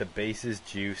dish with the bases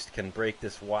juiced. Can break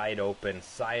this wide open.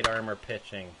 Side armor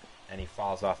pitching. And he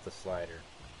falls off the slider.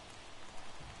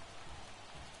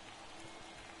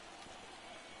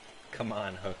 Come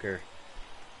on, Hooker.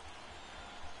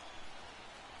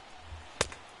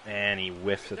 And he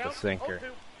whiffs at the sinker.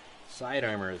 Side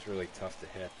armor is really tough to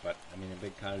hit. But, I mean, the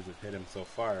Big Cotters have hit him so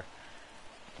far.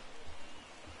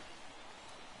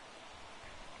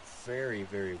 Very,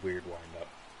 very weird windup.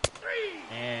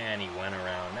 And he went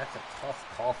around. That's a tough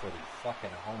call for the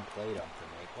fucking home plate up to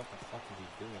make. What the fuck is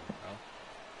he doing, bro?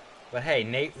 But hey,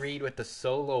 Nate Reed with the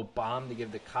solo bomb to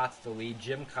give the Cots the lead.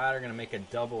 Jim Cotter going to make a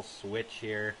double switch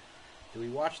here. Do we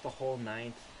watch the whole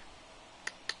 9th?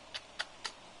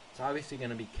 It's obviously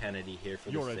going to be Kennedy here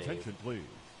for the save. Attention,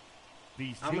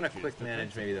 please. I'm going to quick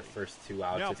manage maybe the first 2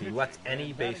 outs. If he lets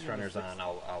any base runners on,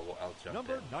 I'll jump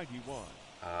number in. 91.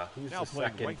 Who's the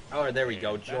second? Oh, there we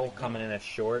go. Joel coming in at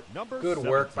short. Good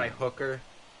work by Hooker.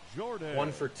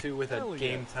 1 for 2 with a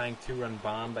game-tying 2-run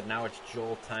bomb, but now it's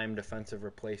Joel time, defensive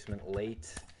replacement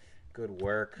late. Good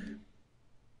work.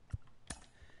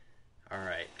 All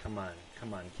right, come on,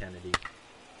 Kennedy.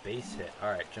 Base hit.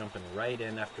 All right, jumping right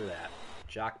in after that.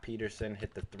 Jock Peterson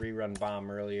hit the 3-run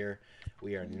bomb earlier.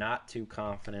 We are not too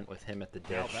confident with him at the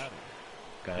dish.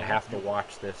 Gonna have to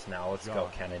watch this now. Let's go,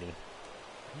 Kennedy.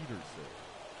 Peterson.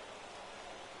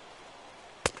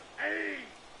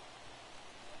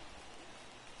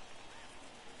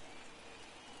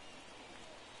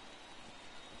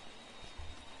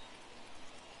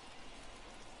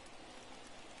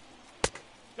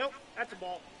 Nope, that's a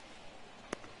ball.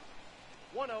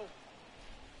 1-0.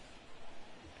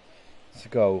 Let's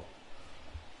go.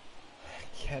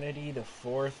 Kennedy, the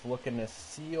 4th, looking to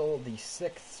seal the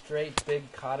 6th straight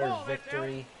Big Cotter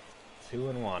victory.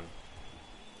 2-1.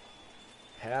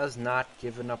 Has not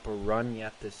given up a run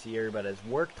yet this year, but has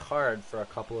worked hard for a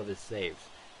couple of his saves.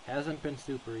 Hasn't been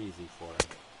super easy for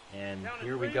him. And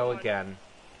here we go again.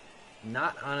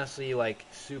 Not honestly like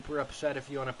super upset if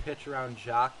you want to pitch around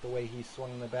Jock the way he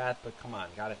swung the bat, but come on,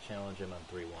 gotta challenge him on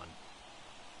 3-1.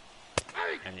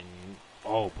 And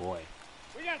oh boy.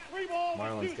 We got 3 balls.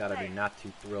 Marlon's got to be not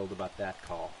too thrilled about that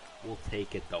call. We'll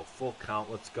take it though. Full count.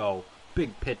 Let's go.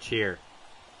 Big pitch here.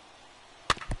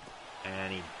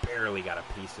 And he barely got a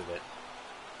piece of it.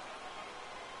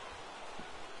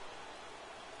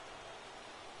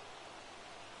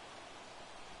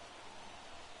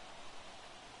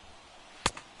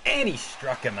 And he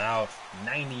struck him out.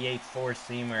 98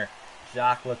 four-seamer.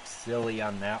 Jock looked silly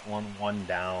on that one. 1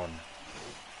 down.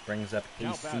 Brings up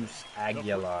Jesus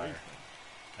Aguilar.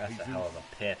 That's a hell of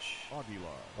a pitch.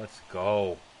 Let's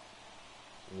go.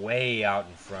 Way out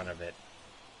in front of it.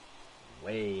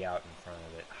 Way out in front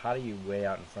of it. How do you way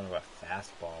out in front of a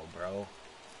fastball, bro?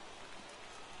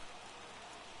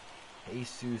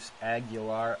 Jesus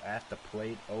Aguilar at the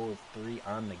plate. 0 of 3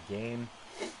 on the game.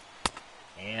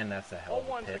 And that's a hell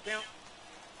of a pitch.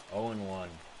 0 and 1.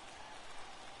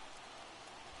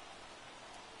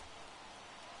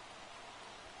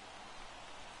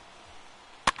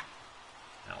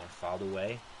 That one fouled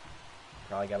away.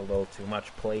 Probably got a little too much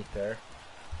plate there.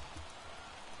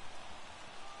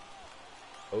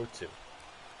 0-2.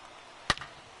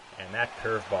 And that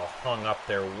curveball hung up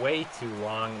there way too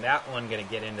long. That one going to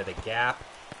get into the gap,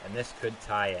 and this could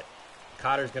tie it.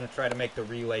 Cotter's going to try to make the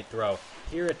relay throw.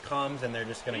 Here it comes, and they're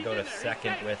just going to go to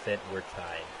second with it. We're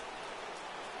tied.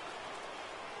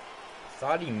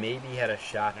 Thought he maybe had a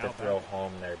shot to throw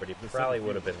home there, but he probably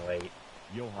would have been late.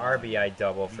 RBI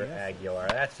double for Aguilar.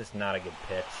 That's just not a good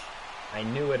pitch. I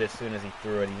knew it as soon as he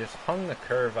threw it. He just hung the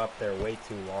curve up there way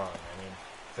too long. I mean,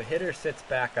 if a hitter sits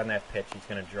back on that pitch, he's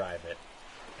going to drive it.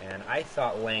 And I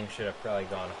thought Lang should have probably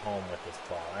gone home with this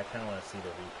ball. I kind of want to see the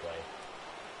replay.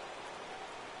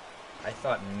 I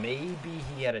thought maybe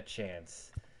he had a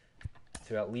chance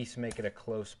to at least make it a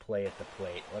close play at the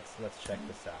plate. Let's check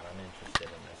this out. I'm interested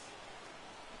in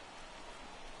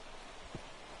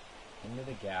this. Into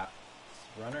the gap.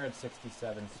 Runner at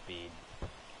 67 speed.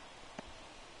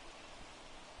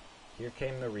 Here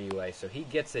came the relay. So he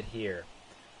gets it here.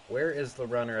 Where is the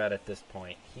runner at this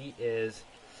point? He's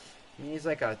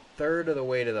like a third of the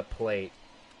way to the plate.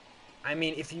 I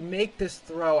mean, if you make this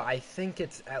throw, I think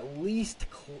it's at least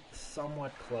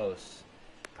somewhat close.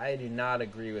 I do not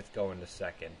agree with going to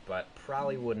second, but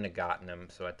probably wouldn't have gotten him,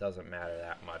 so it doesn't matter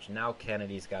that much. Now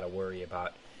Kennedy's got to worry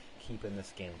about keeping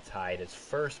this game tied. His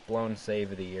first blown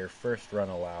save of the year, first run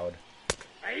allowed.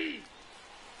 Hey.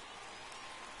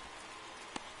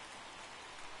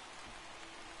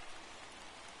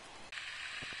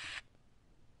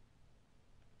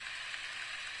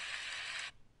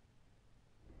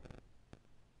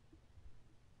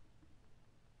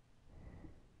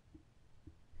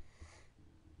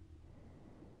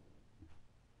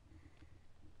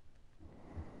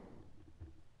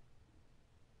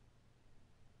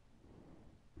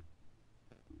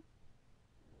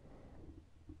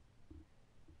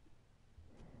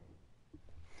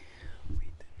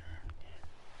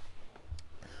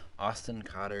 Austin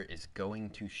Cotter is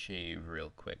going to shave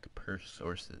real quick, per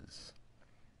sources.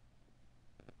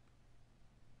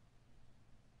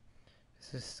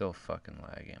 This is still fucking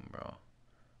lagging, bro.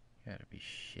 You gotta be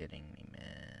shitting me,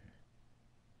 man.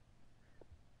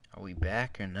 Are we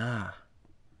back or not?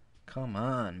 Come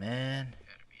on, man. You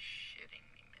gotta be shitting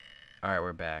me, man. Alright,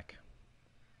 we're back.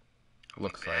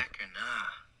 Looks like. Back or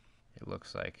not? It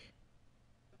looks like.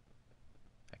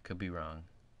 I could be wrong.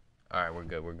 Alright, we're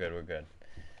good, we're good, we're good.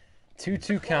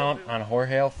 2-2 count on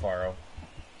Jorge Alfaro.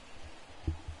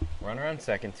 Runner on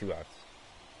second, 2 outs.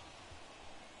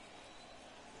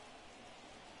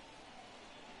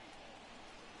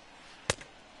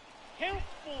 Man,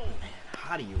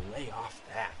 how do you lay off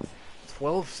that?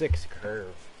 12-6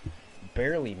 curve.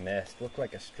 Barely missed. Looked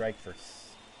like a strike for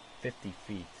 50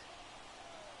 feet.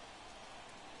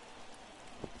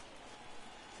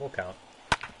 Full count.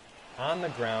 On the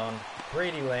ground,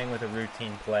 Brady Lang with a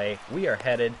routine play. We are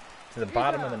headed to the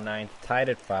bottom of the 9th, tied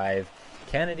at 5.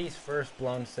 Kennedy's first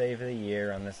blown save of the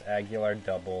year on this Aguilar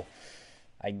double.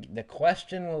 The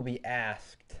question will be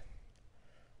asked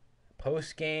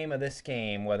post-game of this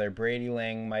game whether Brady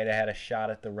Lang might have had a shot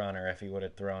at the runner if he would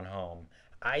have thrown home.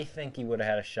 I think he would have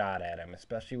had a shot at him,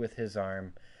 especially with his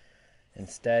arm.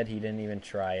 Instead, he didn't even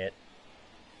try it.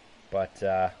 But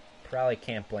probably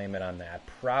can't blame it on that.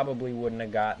 Probably wouldn't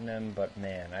have gotten him, but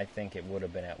man, I think it would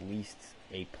have been at least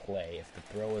a play. If the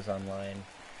throw was on line,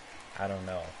 I don't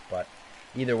know. But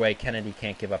either way, Kennedy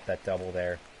can't give up that double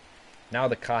there. Now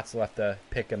the Cots will have to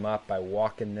pick him up by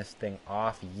walking this thing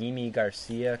off. Yimi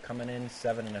Garcia coming in,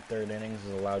 7 1/3 innings,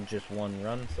 has allowed just 1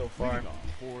 run so far.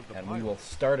 And we will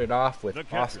start it off with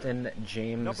Austin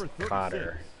James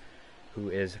Cotter, who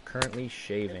is currently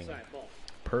shaving,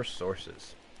 per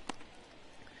sources.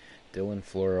 Dylan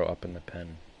Floro up in the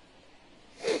pen.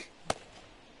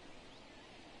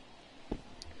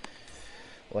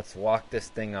 Let's walk this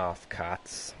thing off,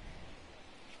 Cots.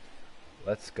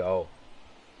 Let's go.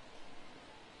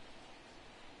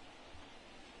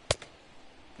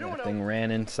 That thing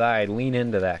ran inside. Lean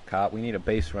into that, Cot. We need a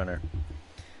base runner.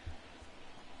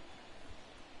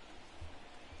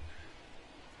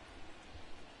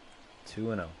 Two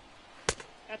 2-0.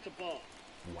 That's a ball.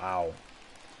 Wow.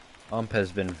 Ump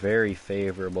has been very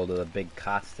favorable to the Big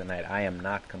Cots tonight. I am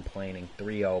not complaining.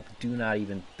 3-0. Do not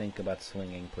even think about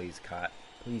swinging, please, Cot.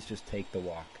 Please just take the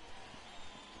walk.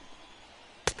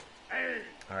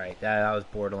 All right, that was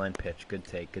borderline pitch. Good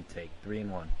take, good take.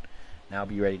 3-1. Now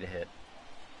be ready to hit.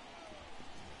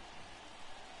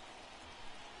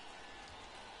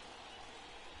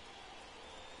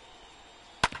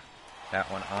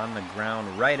 That one on the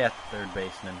ground right at the third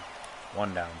baseman.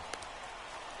 1 down.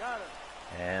 Got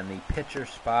it. And the pitcher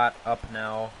spot up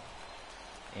now.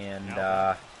 And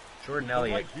Jordan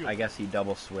Elliott, I guess he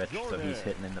double switched, so he's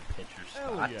hitting in the pitcher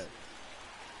spot.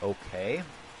 Okay.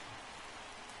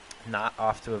 Not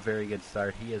off to a very good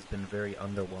start. He has been very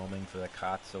underwhelming for the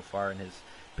Cots so far in his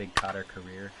Big Cotter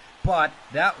career. But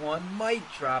that one might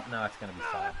drop. No, it's going to be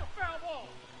foul. That's a foul ball.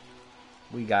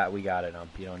 We got it,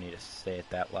 Ump. You don't need to say it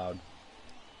that loud.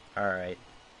 All right.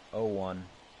 0-1.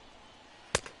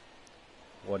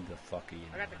 What the fuck are you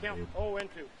doing, I got the count. dude? 0 and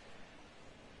 2.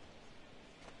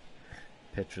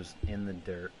 Pitch was in the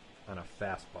dirt on a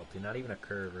fastball, too. Not even a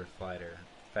curve or a slider.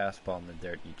 Fastball in the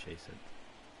dirt, you chase it.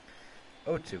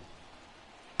 0-2.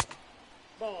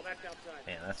 Ball, that's outside.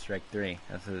 Man, that's strike 3.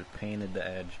 That's a painted the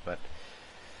edge, but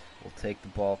we'll take the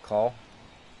ball call.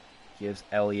 Gives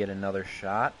Elliott another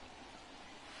shot.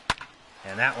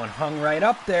 And that one hung right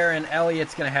up there, and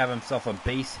Elliott's going to have himself a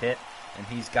base hit, and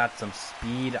he's got some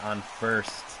speed on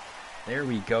first. There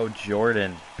we go,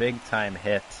 Jordan. Big-time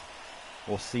hit.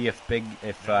 We'll see if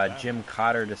Jim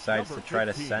Cotter decides to try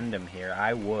to send him here.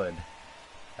 I would.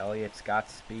 Elliott's got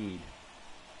speed.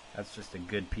 That's just a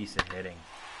good piece of hitting.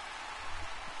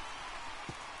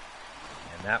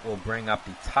 And that will bring up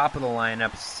the top of the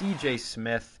lineup, C.J.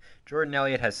 Smith. Jordan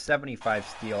Elliott has 75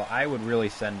 steal. I would really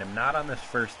send him, not on this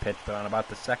first pitch, but on about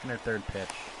the second or third pitch.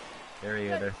 There he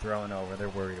is. They're throwing over. They're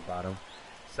worried about him.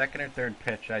 Second or third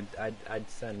pitch, I'd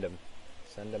send him.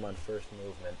 Send him on first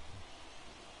movement.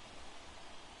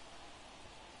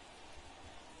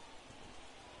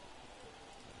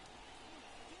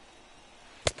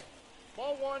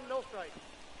 Ball 1, no strike.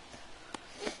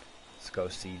 Let's go,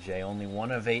 CJ. Only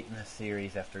 1 of 8 in the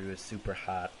series after he was super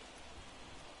hot.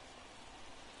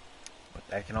 But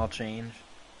that can all change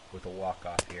with a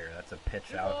walk-off here. That's a pitch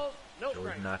 2 out. balls, no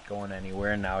Jordan strike. not going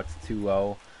anywhere. Now it's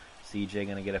 2-0. CJ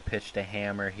going to get a pitch to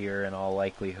hammer here in all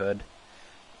likelihood.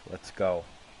 Let's go.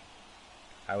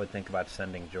 I would think about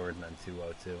sending Jordan on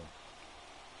 2-0 too.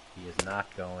 He is not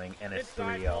going, and it's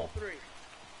Inside 3-0. ball 3.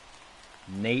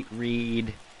 Nate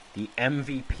Reed, the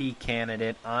MVP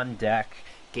candidate, on deck.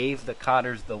 Gave the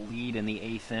Cotters the lead in the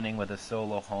 8th inning with a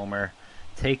solo homer.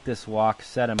 Take this walk,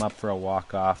 set him up for a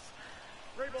walk-off.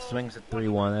 Swings at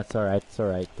 3-1. That's all right. It's all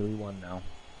right. 3-1 now.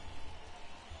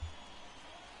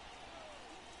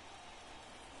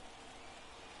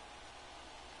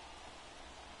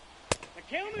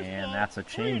 And that's a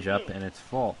changeup, and it's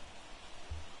full.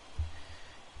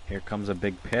 Here comes a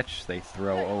big pitch. They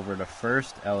throw over to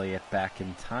first. Elliott back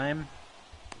in time.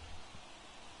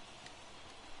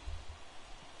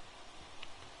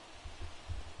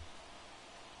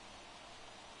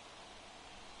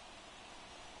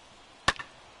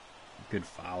 Good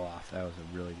foul off. That was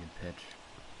a really good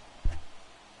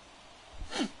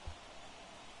pitch.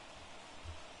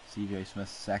 C.J. Smith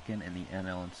second in the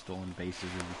NL in stolen bases,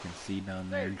 as you can see down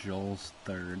there. Joel's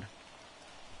third.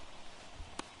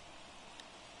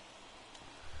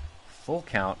 Full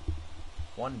count.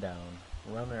 1 down.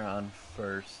 Runner on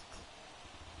first.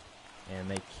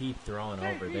 And they keep throwing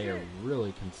over. They are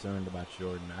really concerned about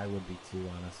Jordan. I would be too,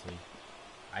 honestly.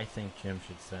 I think Jim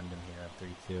should send him here at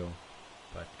 3-2.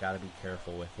 But got to be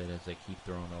careful with it as they keep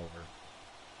throwing over.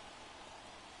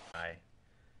 I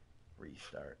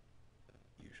restart,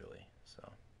 usually,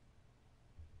 so.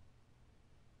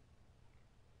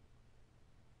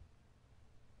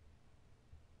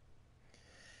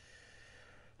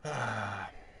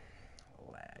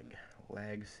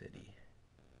 Lag City.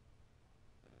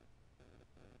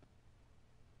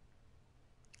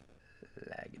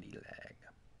 Laggity lag.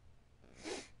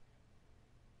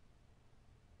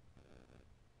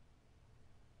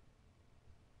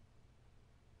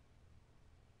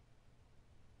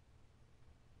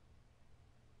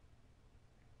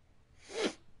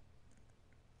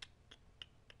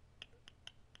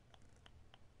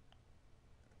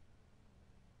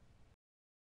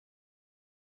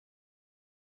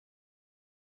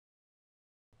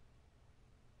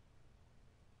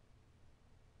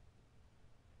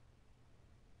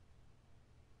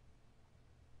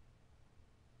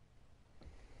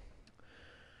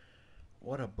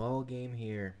 What a ball game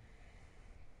here.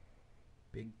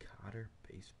 Big Cotter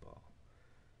baseball.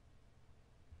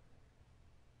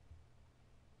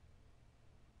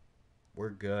 We're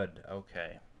good.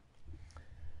 Okay.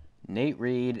 Nate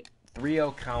Reed,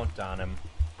 3-0 count on him.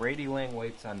 Brady Lang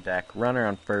waits on deck. Runner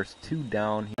on first, 2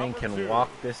 down. He can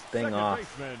walk this thing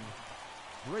off.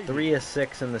 3 of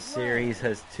 6 in the series.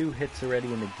 Has 2 hits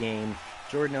already in the game.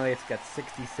 Jordan Elliott's got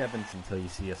 67 until you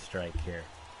see a strike here.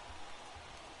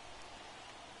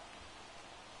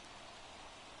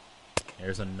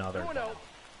 There's another ball.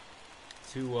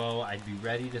 2-0. I'd be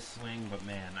ready to swing, but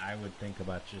man, I would think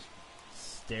about just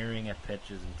staring at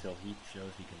pitches until he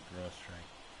shows he can throw a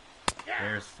strike.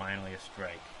 There's finally a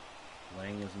strike.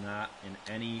 Lang is not in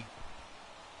any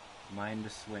mind to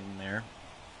swing there.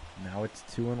 Now it's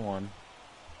 2-1.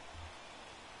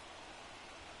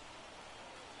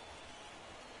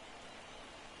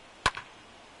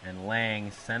 And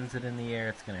Lang sends it in the air.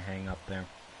 It's going to hang up there.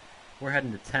 We're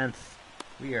heading to 10th.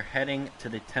 We are heading to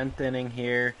the 10th inning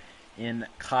here in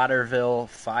Cotterville,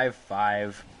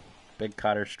 5-5. Big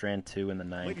Cotter strand 2 in the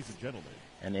 9th. Ladies and gentlemen,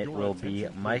 and it will be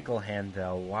Michael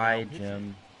Handel. Why,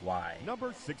 Jim? Why?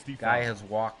 Number 65. Guy has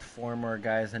walked 4 more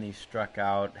guys than he struck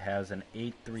out. Has an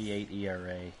 8.38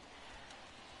 ERA.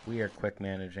 We are quick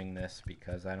managing this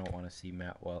because I don't want to see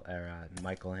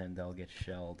Michael Handel get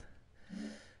shelled.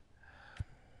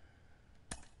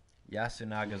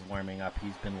 Yasunaga's warming up.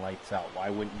 He's been lights out. Why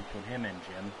wouldn't you put him in,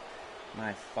 Jim?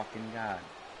 My fucking God.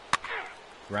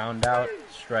 Ground out,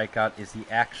 strikeout. Is he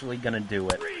actually going to do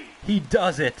it? He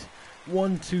does it!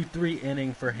 1-2-3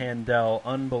 inning for Handel.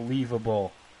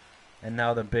 Unbelievable. And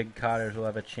now the Big Cotters will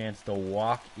have a chance to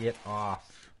walk it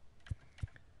off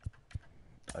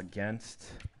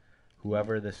against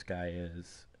whoever this guy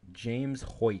is. James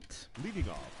Hoyt. Leading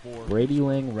off for Brady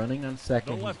Lang running on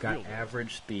second. the He's got fielder,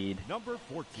 average speed. number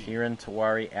 14. Kieran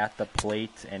Tawari at the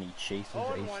plate, and he chases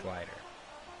a slider.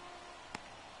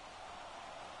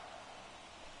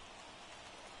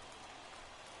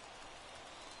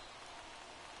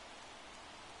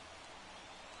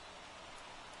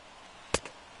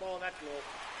 Ball, that's low.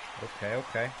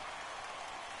 Okay.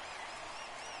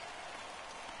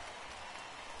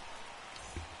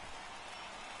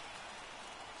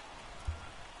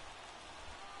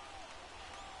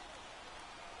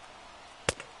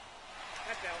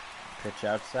 That's out. Pitch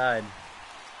outside.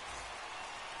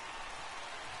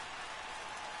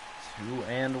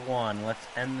 2-1. Let's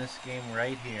end this game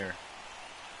right here.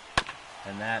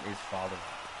 And that is fouled away.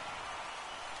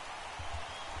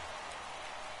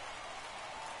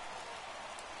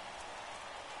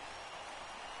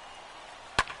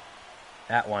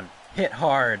 That one hit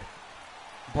hard,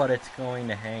 but it's going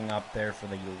to hang up there for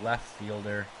the left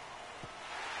fielder.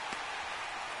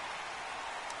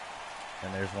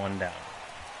 And there's one down.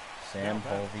 Sam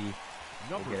Povey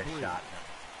will get a shot now.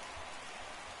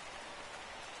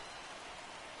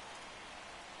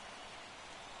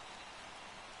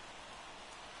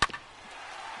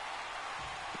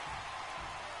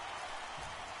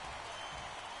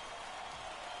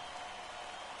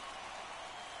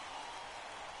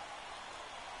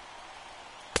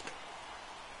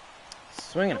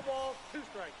 Swinging. No ball, 2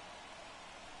 strikes.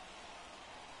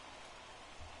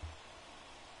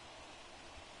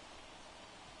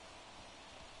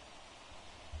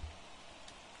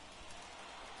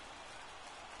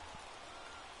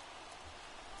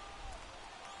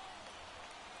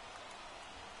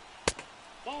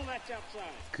 Ball, that's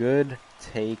outside. Good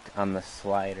take on the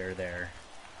slider there.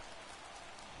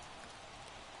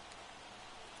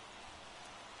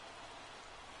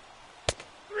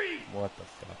 What the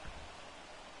fuck?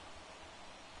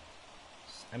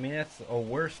 I mean, that's a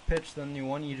worse pitch than the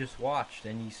one you just watched,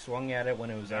 and you swung at it when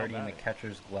it was already in the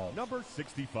catcher's glove. Number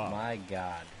 65. My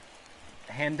God.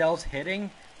 Handel's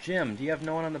hitting? Jim, do you have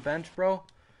no one on the bench, bro?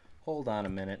 Hold on a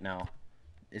minute now.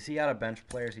 Is he out of bench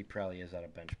players? He probably is out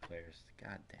of bench players.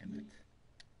 God damn it.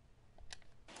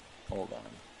 Hold on.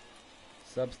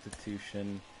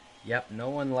 Substitution. Yep, no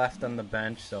one left on the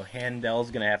bench, so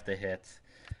Handel's going to have to hit.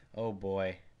 Oh,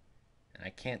 boy. And I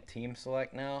can't team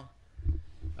select now?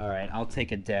 All right, I'll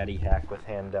take a daddy hack with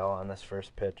Handel on this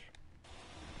first pitch.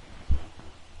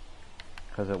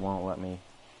 Because it won't let me.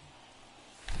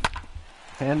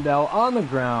 Handel on the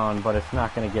ground, but it's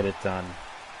not going to get it done.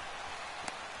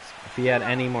 If he had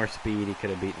any more speed, he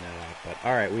could have beaten it out. But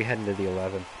all right, we head into the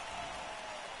 11th.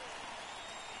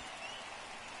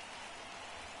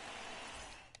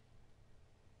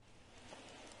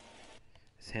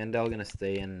 Is Handel going to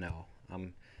stay in? No.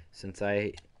 Since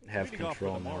I have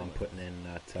control now, I'm putting in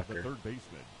Tucker. The third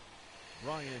baseman,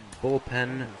 Ryan Bullpen.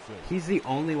 Anderson. He's the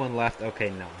only one left.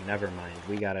 Okay, no, never mind.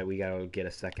 We gotta get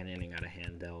a second inning out of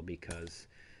Handel because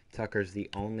Tucker's the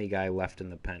only guy left in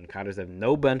the pen. Cotters have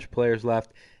no bench players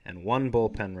left and one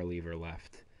bullpen reliever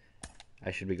left.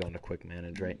 I should be going to quick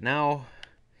manage right now.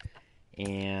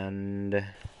 And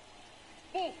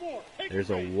there's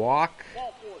a walk.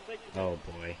 Oh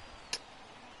boy.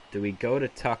 Do we go to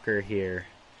Tucker here?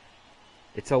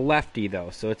 It's a lefty though,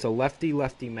 so it's a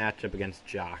lefty-lefty matchup against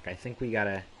Jock. I think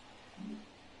we'll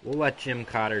let Jim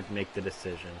Cotter make the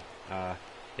decision.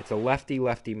 It's a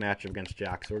lefty-lefty matchup against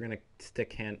Jock, so we're gonna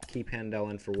keep Handel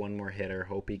in for one more hitter.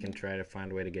 Hope he can try to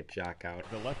find a way to get Jock out.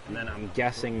 And then I'm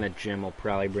guessing that Jim will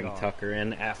probably bring Tucker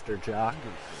in after Jock.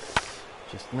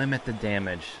 Just limit the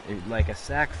damage. Like a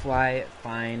sac fly,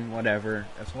 fine, whatever.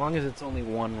 As long as it's only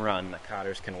one run, the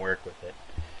Cotters can work with it.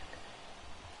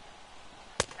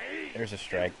 There's a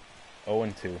strike.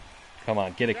 0-2. Come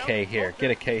on, get a K here. Get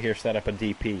a K here, set up a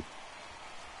DP.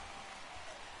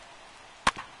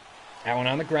 That one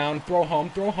on the ground. Throw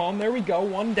home. There we go.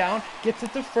 One down. Gets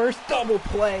it to first. Double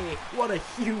play. What a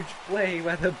huge play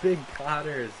by the Big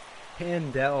Cotters.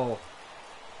 Handel.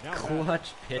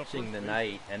 Clutch pitching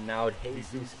tonight, and now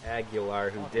Jesus Aguilar,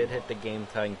 who did hit the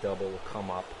game-tying double, will come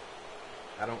up.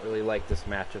 I don't really like this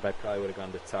matchup. I probably would have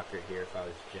gone to Tucker here if I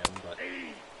was Jim, but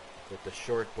with the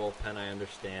short bullpen, I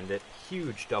understand it.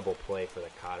 Huge double play for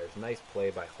the Cotters. Nice play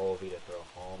by Holvey to throw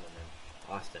home, and then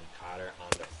Austin Cotter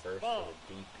on to first for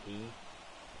the DP.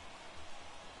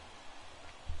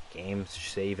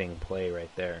 Game-saving play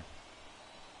right there.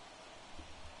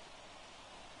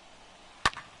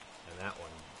 And that one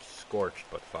scorched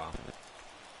but foul.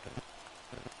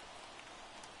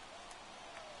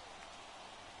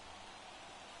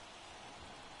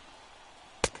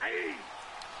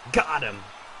 Got him!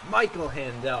 Michael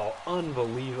Handel,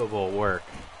 unbelievable work.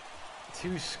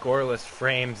 2 scoreless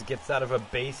frames, gets out of a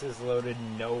bases-loaded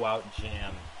no-out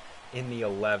jam in the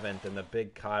 11th, and the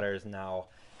Big Cotters now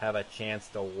have a chance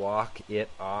to walk it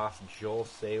off. Joel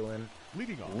Salin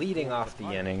leading off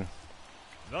the inning.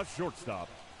 The shortstop,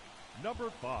 number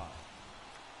 5.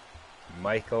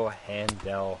 Michael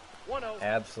Handel,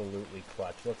 absolutely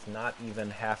clutch. Let's not even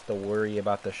have to worry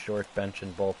about the short bench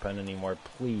and bullpen anymore.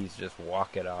 Please just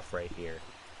walk it off right here.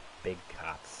 Big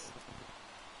Cots.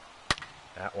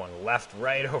 That one left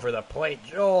right over the plate.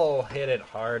 Joel hit it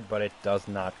hard, but it does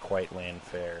not quite land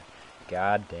fair.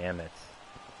 God damn it.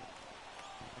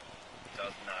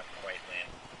 Does not quite land.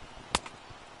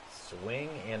 Swing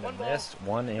and a miss.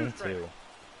 1-2.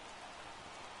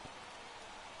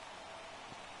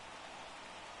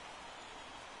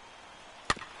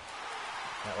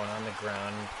 That one on the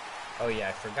ground. Oh yeah,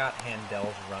 I forgot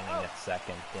Handel's running at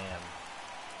second. Damn.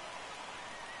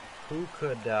 Who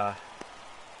could?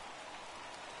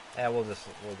 We'll just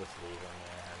leave him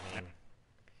there. I mean,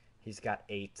 he's got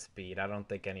 8 speed. I don't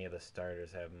think any of the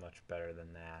starters have much better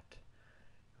than that.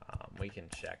 We can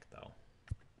check though.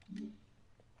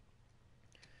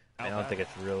 I don't think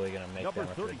it's really gonna make that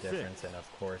much of a difference. And of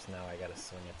course, now I gotta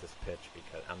swing at this pitch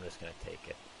because I'm just gonna take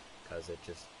it. Because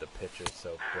the pitch is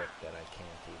so quick that I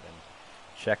can't even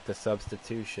check the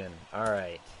substitution.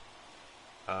 Alright.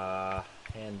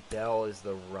 Handel is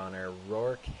the runner.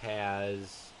 Rourke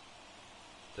has...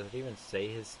 Does it even say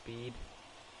his speed?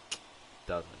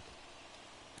 Doesn't.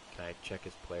 Can I check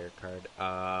his player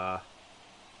card?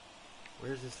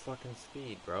 Where's his fucking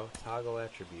speed, bro? Toggle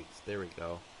attributes. There we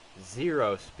go.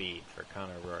 0 speed for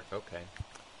Connor Rourke. Okay.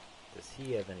 Does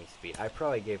he have any speed? I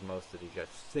probably gave most of these guys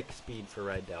 6 speed for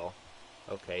Rydell.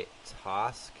 Okay,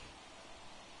 Tosk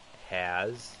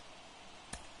has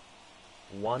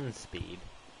 1 speed,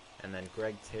 and then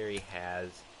Greg Terry has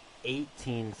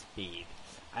 18 speed.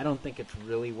 I don't think it's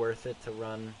really worth it to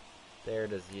run there.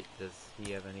 Does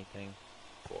he have anything?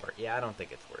 4. Yeah, I don't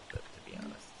think it's worth it, to be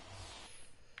honest.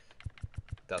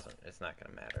 It's not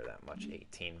going to matter that much.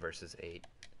 18 versus 8.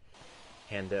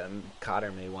 And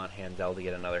Cotter may want Handel to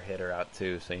get another hitter out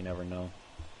too, so you never know.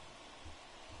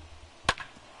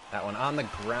 That one on the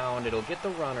ground. It'll get the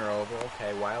runner over.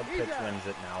 Okay, wild pitch wins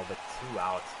it now, but 2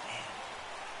 outs. Man,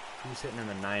 who's hitting in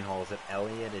the 9 hole? Is it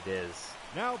Elliott? It is.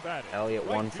 Now batting. Elliott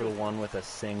 1 for 1 with a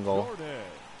single. Jordan.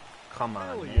 Come on,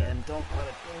 Elliott. man. Don't let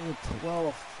it go.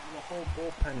 12. The whole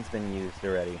bullpen's been used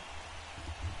already.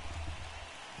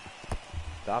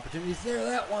 The opportunity's there.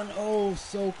 That one, oh,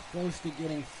 so close to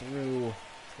getting through.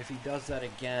 If he does that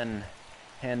again,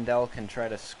 Handel can try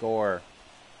to score.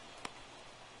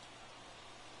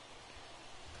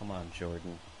 Come on,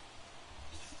 Jordan.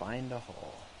 Just find a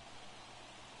hole.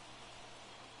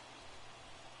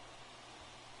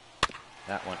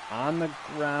 That one on the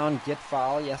ground. Get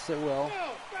foul. Yes, it will.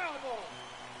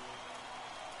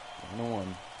 1-1.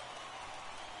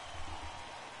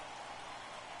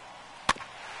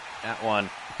 That one.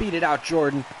 Beat it out,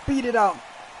 Jordan. Beat it out.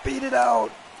 Beat it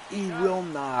out. He will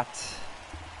not.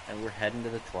 And we're heading to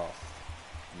the 12th.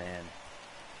 Man.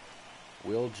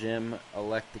 Will Jim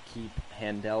elect to keep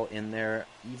Handel in there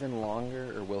even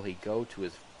longer, or will he go to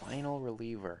his final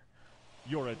reliever?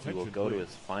 Your attention, he will go please. to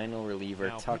his final reliever,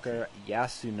 Now Tucker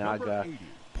Yasunaga. Number 80.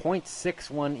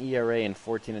 .61 ERA in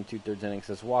 14 2/3 innings.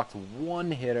 Has walked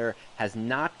one hitter. Has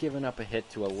not given up a hit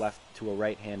to a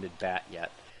right-handed bat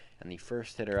yet. And the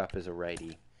first hitter up is a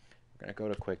righty. We're gonna go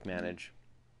to quick manage.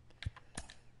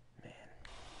 Man,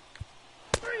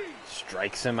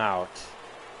 strikes him out.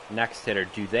 Next hitter.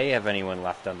 Do they have anyone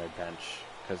left on their bench?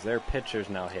 Because their pitcher's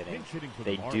now hitting.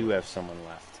 They do have someone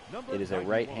left. It is a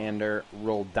right-hander,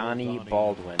 Roldani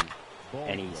Baldwin,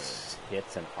 and he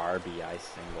hits an RBI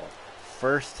single.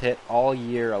 First hit all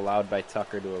year allowed by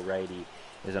Tucker to a righty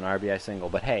is an RBI single.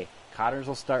 But hey, Cotters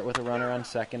will start with a runner on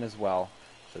second as well,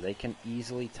 so they can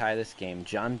easily tie this game.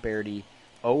 John Beardy,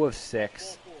 0 of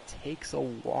 6, takes a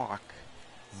walk.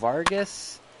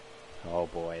 Vargas, oh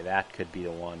boy, that could be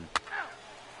the one.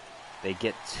 They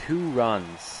get 2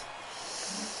 runs.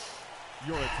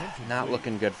 Not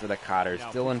looking good for the Cotters.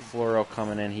 Dylan Floro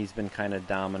coming in. He's been kind of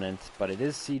dominant, but it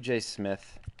is C.J.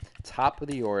 Smith. Top of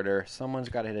the order. Someone's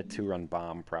got to hit a 2-run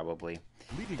bomb, probably.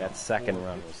 That second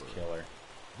run was killer.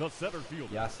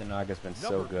 Yasunaga's been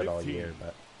so good all year,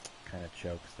 but kind of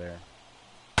chokes there.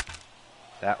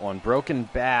 That one. Broken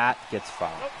bat gets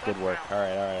fouled. Good work. All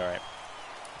right.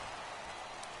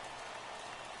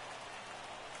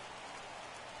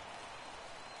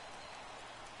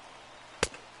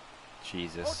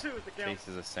 Jesus.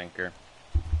 Chases a sinker.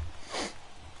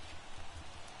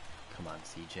 Come on,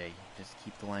 CJ. Just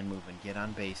keep the line moving. Get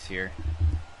on base here.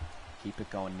 Keep it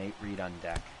going. Nate Reed on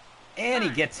deck. And he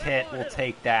gets hit. We'll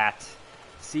take that.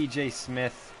 CJ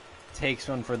Smith takes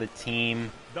one for the team.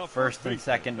 First and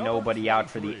second, nobody out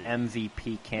for the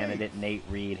MVP candidate, Nate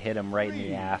Reed. Hit him right in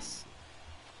the ass.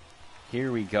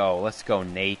 Here we go. Let's go,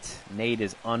 Nate. Nate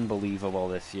is unbelievable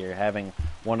this year, having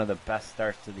one of the best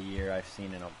starts to the year I've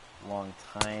seen in a long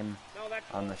time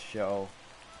on the show.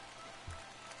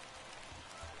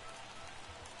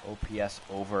 OPS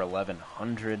over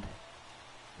 1100.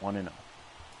 1-0.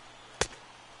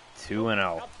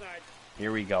 2-0.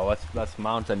 Here we go. Let's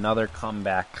mount another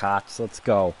comeback, Cots. Let's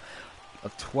go. A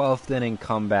 12th inning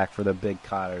comeback for the Big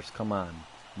Cotters. Come on.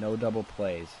 No double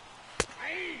plays.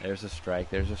 There's a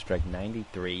strike.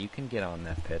 93. You can get on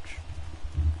that pitch.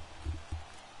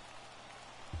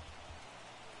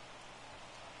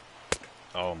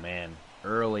 Oh, man.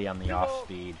 Early on the off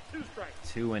speed.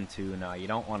 2-2 now. You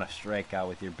don't want to strike out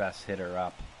with your best hitter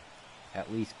up.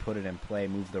 At least put it in play.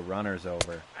 Move the runners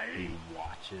over. He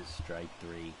watches strike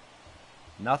 3.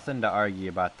 Nothing to argue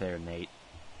about there, Nate.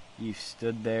 You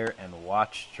stood there and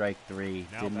watched strike 3.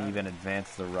 Didn't even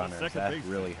advance the runners. That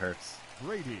really hurts.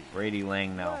 Brady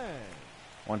Lang now.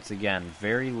 Once again,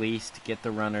 very least get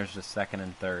the runners to second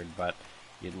and third, but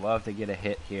you'd love to get a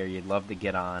hit here. You'd love to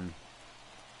get on.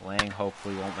 Lang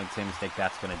hopefully won't make the same mistake.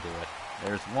 That's going to do it.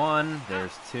 There's 1.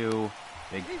 There's 2.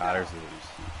 Big Cotters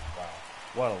lose. Wow.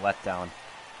 What a letdown.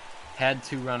 Had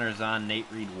 2 runners on. Nate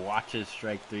Reed watches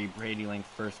strike 3. Brady Lang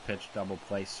first pitch double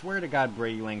play. Swear to God,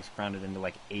 Brady Lang's grounded into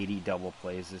like 80 double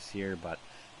plays this year, but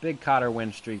Big Cotter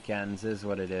win streak ends. Is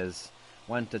what it is.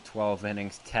 Went to 12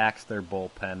 innings. Taxed their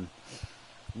bullpen.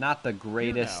 Not the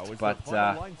greatest, but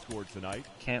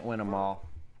can't win them all.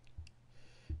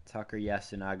 Tucker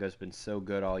Yasunaga's been so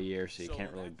good all year, so you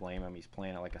can't really blame him. He's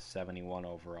playing at like a 71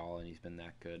 overall, and he's been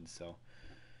that good, so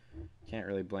can't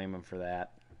really blame him for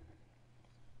that.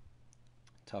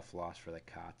 Tough loss for the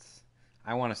Cots.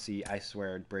 I want to see, I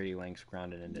swear, Brady Lang's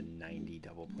grounded into 90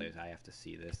 double plays. I have to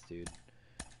see this, dude.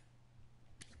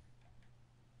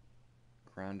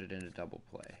 Grounded into double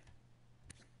play.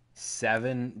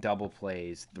 7 double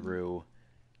plays through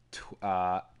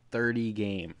 30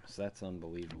 games. That's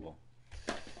unbelievable.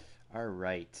 All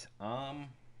right.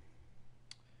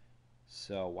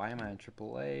 So why am I in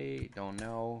AAA? Don't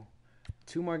know.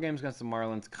 2 more games against the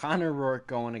Marlins. Connor Rourke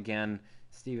going again.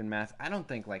 Steven Matz. I don't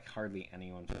think like hardly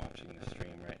anyone's watching the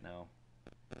stream right now.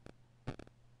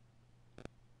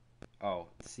 Oh,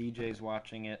 CJ's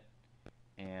watching it,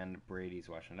 and Brady's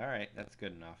watching it. All right, that's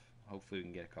good enough. Hopefully we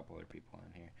can get a couple other people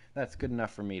on here. That's good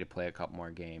enough for me to play a couple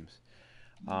more games.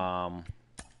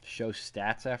 Show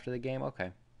stats after the game?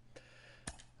 Okay.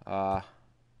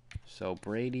 So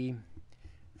Brady,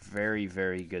 very,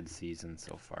 very good season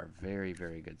so far. Very,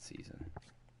 very good season.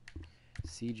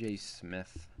 CJ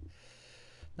Smith,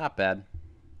 not bad.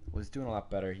 Was doing a lot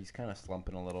better. He's kind of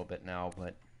slumping a little bit now,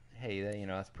 but hey, you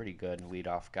know, that's pretty good.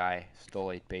 Leadoff guy,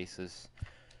 stole 8 bases.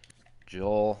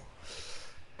 Joel,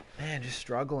 man, just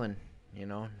struggling. You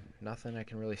know, nothing I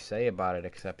can really say about it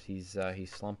except he's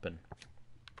slumping.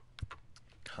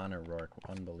 Connor Rourke,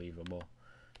 unbelievable.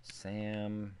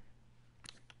 Sam,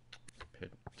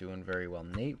 Doing very well.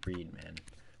 Nate Reed, man.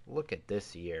 Look at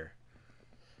this year.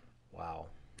 Wow.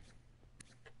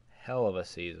 Hell of a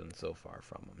season so far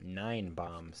from him. 9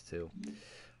 bombs, too.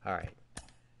 All right.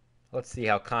 Let's see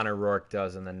how Connor Rourke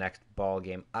does in the next ball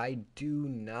game. I do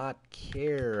not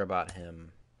care about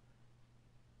him.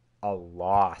 A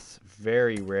loss.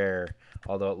 Very rare.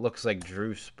 Although it looks like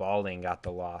Drew Spalding got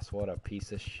the loss. What a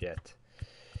piece of shit.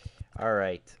 All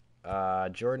right.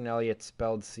 Jordan Elliott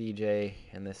spelled CJ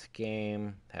in this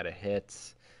game. Had a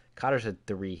hit. Cotter's had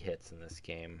 3 hits in this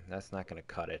game. That's not going to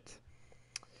cut it.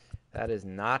 That is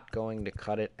not going to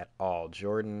cut it at all.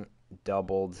 Jordan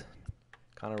doubled.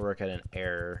 Connor Rourke had an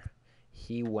error.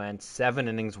 He went 7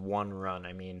 innings, 1 run.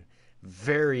 I mean,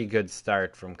 very good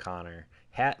start from Connor.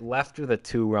 Left with a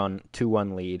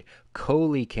 2-1 lead.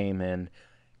 Coley came in,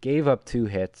 gave up 2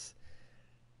 hits,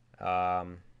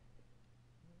 and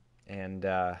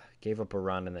gave up a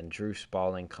run. And then Drew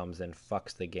Spalding comes in,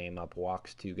 fucks the game up,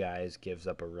 walks 2 guys, gives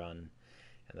up a run,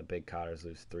 and the Big Cotters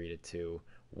lose 3-2.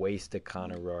 Wasted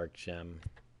Connor Rourke gem.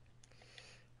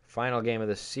 Final game of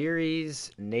the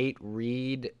series. Nate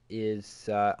Reed is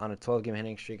on a 12-game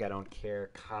hitting streak. I don't care.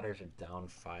 Cotters are down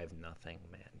 5-0.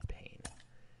 Man, pain.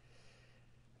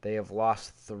 They have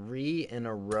lost 3 in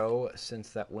a row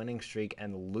since that winning streak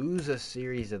and lose a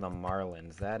series to the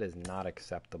Marlins. That is not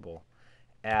acceptable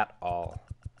at all.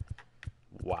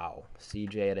 Wow.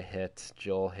 CJ had a hit.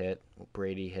 Joel hit.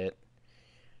 Brady hit.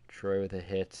 Troy with a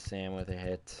hit. Sam with a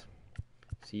hit.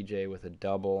 CJ with a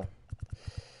double.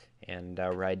 And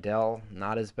Rydell,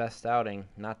 not his best outing.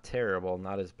 Not terrible.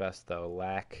 Not his best, though.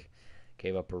 Lack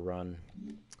gave up a run.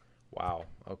 Wow.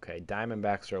 Okay.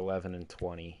 Diamondbacks are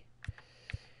 11-20.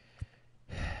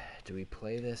 Do we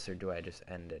play this or do I just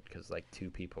end it? Because, like, 2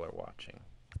 people are watching.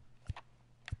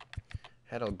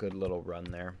 Had a good little run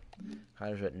there.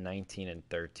 Cotters at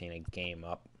 19-13, a game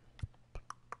up.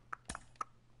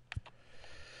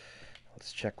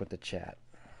 Let's check with the chat.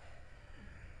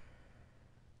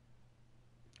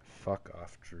 Fuck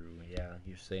off, Drew. Yeah,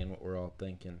 you're saying what we're all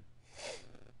thinking.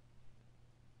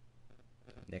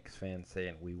 Knicks fans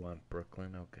saying we want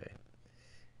Brooklyn. Okay.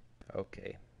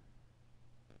 Okay.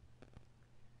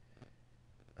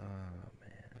 Oh,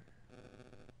 man.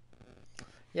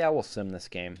 Yeah, we'll sim this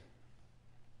game.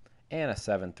 And a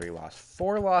 7-3 loss.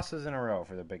 4 losses in a row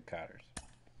for the Big Cotters.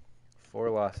 4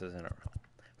 losses in a row.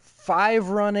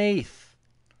 5-run 8th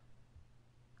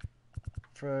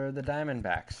for the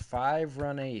Diamondbacks.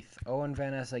 5-run 8th. Owen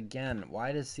Van Ness again.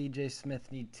 Why does C.J.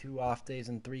 Smith need 2 off days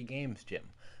in 3 games, Jim?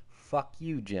 Fuck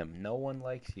you, Jim. No one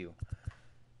likes you.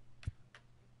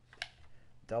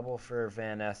 Double for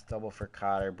Van Ness, double for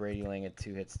Cotter. Brady Lang at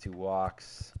 2 hits, 2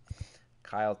 walks.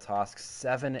 Kyle Tosk,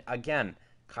 7. Again,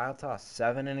 Kyle Tosk,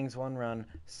 7 innings, 1 run,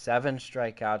 7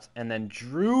 strikeouts. And then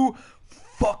Drew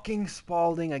fucking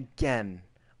Spalding again.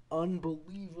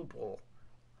 Unbelievable.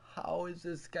 How is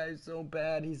this guy so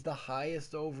bad? He's the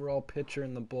highest overall pitcher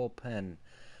in the bullpen.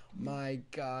 My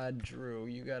God, Drew,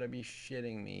 you gotta be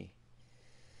shitting me.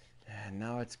 And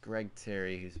now it's Greg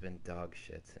Terry, who's been dog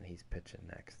shits, and he's pitching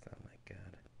next. Oh, my God.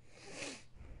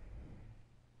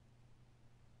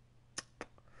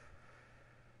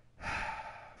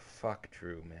 Fuck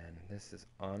Drew, man. This is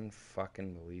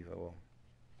unfucking believable.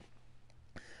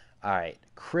 All right,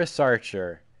 Chris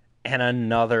Archer, and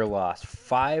another loss.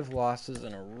 5 losses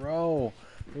in a row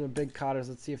for the Big Cotters.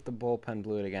 Let's see if the bullpen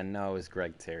blew it again. No, it was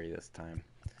Greg Terry this time.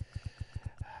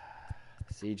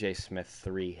 C.J. Smith,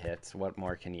 3 hits. What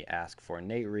more can you ask for?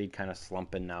 Nate Reed kind of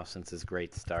slumping now since his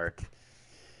great start.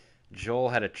 Joel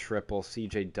had a triple.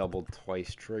 C.J. doubled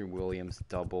twice. Troy Williams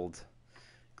doubled.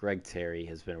 Greg Terry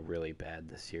has been really bad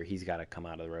this year. He's got to come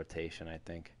out of the rotation, I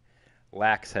think.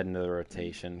 Lack's heading to the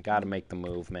rotation. Got to make the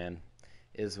move, man.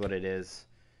 Is what it is.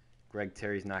 Greg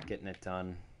Terry's not getting it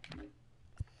done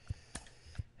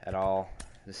at all.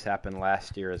 This happened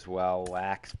last year as well.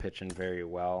 Lack's pitching very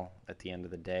well at the end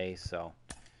of the day, so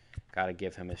got to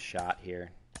give him his shot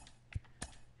here.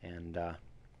 And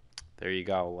there you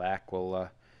go. Lack will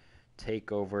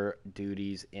take over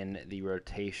duties in the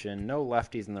rotation. No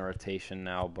lefties in the rotation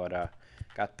now, but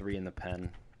got 3 in the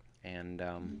pen. And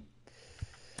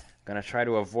going to try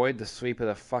to avoid the sweep of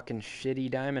the fucking shitty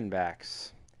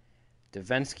Diamondbacks.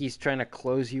 Davinsky's trying to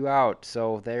close you out,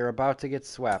 so they're about to get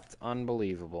swept.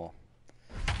 Unbelievable.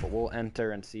 But we'll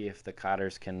enter and see if the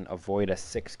Cotters can avoid a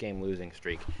 6-game losing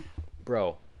streak.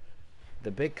 Bro,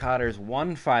 the Big Cotters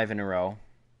won 5 in a row,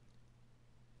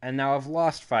 and now have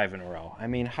lost 5 in a row. I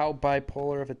mean, how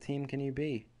bipolar of a team can you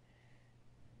be?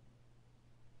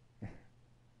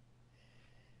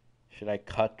 Should I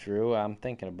cut Drew? I'm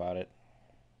thinking about it.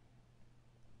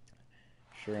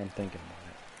 Sure, I'm thinking about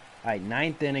it. All right,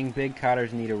 9th inning. Big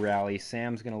Cotters need a rally.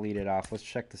 Sam's going to lead it off. Let's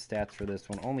check the stats for this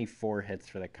one. Only 4 hits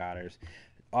for the Cotters.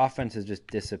 Offense has just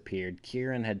disappeared.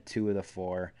 Kieran had 2 of the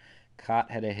 4. Cott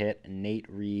had a hit. Nate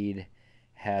Reed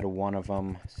had 1 of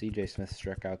them. CJ Smith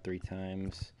struck out 3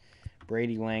 times.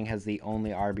 Brady Lang has the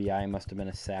only RBI. Must have been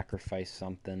a sacrifice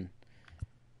something.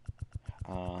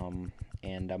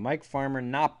 And Mike Farmer,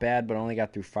 not bad, but only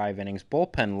got through 5 innings.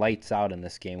 Bullpen lights out in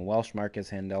this game. Welsh, Marcus,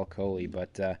 Handel, Coley,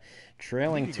 but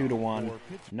trailing 2-1.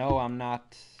 No, I'm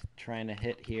not trying to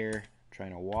hit here. I'm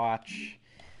trying to watch.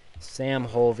 Sam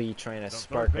Holvey trying to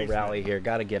spark a rally here.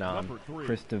 Got to get on.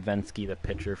 Chris Davinsky, the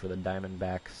pitcher for the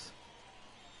Diamondbacks.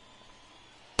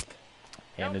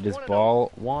 And it is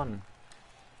ball 1.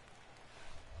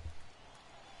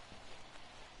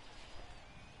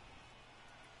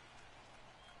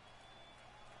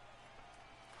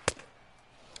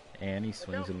 And he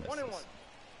swings and misses.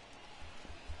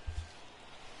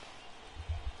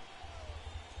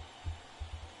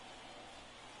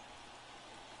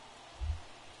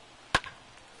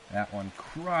 That one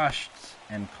crushed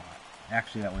and caught.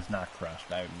 Actually, that was not crushed.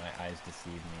 My eyes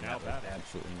deceived me. That was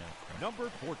absolutely not crushed. Number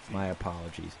 14. My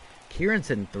apologies. Kieran's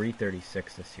hitting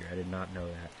 .336 this year. I did not know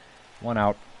that. 1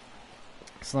 out.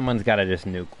 Someone's got to just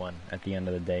nuke one at the end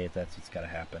of the day if that's what's got to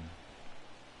happen.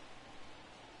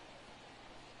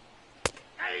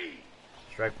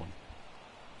 Strike 1.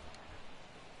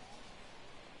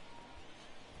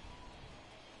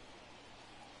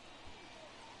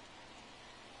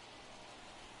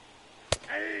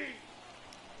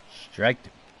 Strike 2.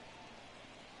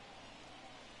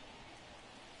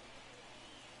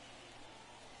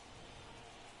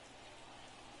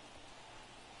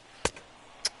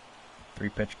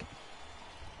 Three-pitch game.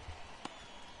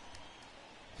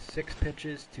 6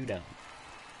 pitches, 2 down.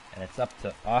 And it's up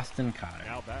to Austin Cotter.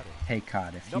 Hey,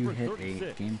 Cott, if you hit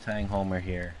a game-tying homer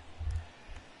here,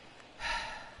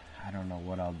 I don't know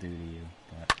what I'll do to you,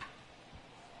 but...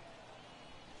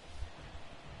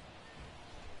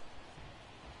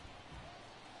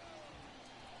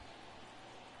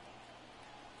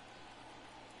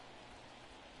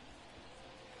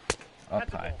 Up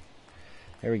high.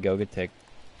 There we go, good take.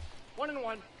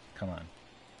 1-1. Come on.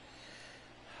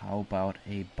 How about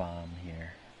a bomb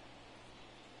here?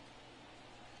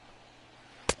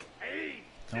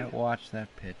 Don't watch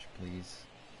that pitch, please.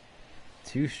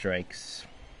 2 strikes.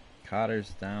 Cotters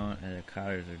down, and the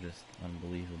Cotters are just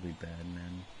unbelievably bad,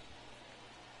 man.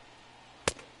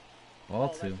 Ball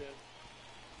 2.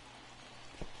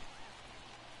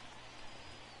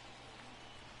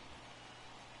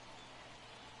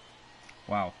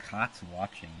 Wow, Cott's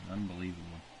watching. Unbelievable.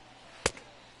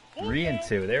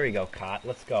 3-2. There we go, Cott.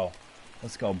 Let's go.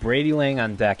 Let's go. Brady Lang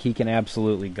on deck. He can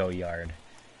absolutely go yard.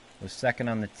 Was second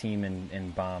on the team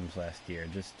in bombs last year.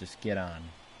 Just get on.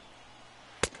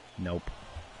 Nope.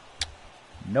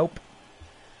 Nope.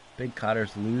 Big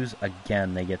Cotters lose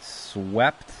again. They get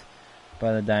swept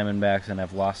by the Diamondbacks and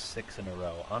have lost 6 in a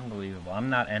row. Unbelievable. I'm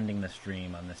not ending the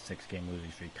stream on this 6-game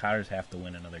losing streak. Cotters have to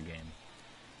win another game.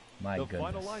 My goodness. The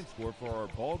final line score for our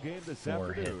ball game this 4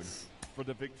 afternoon. hits. For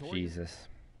the victory.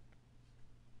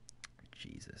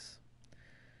 Jesus.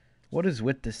 What is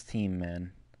with this team,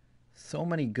 man? So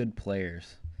many good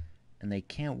players, and they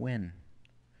can't win.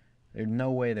 There's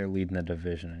no way they're leading the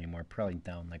division anymore. Probably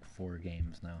down like 4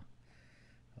 games now.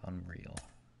 Unreal.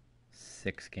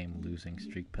 6-game losing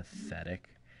streak. Pathetic.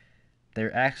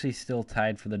 They're actually still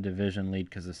tied for the division lead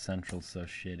because the Central's so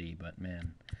shitty, but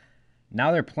man.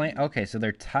 Now they're playing... Okay, so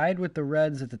they're tied with the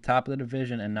Reds at the top of the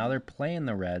division, and now they're playing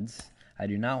the Reds. I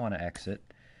do not want to exit.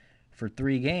 For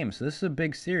 3 games. So this is a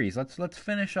big series. Let's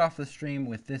finish off the stream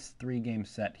with this 3-game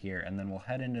set here, and then we'll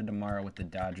head into tomorrow with the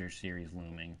Dodgers series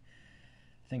looming.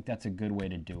 I think that's a good way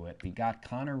to do it. We got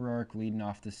Connor Rourke leading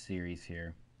off the series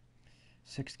here.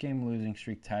 6-game losing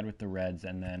streak tied with the Reds,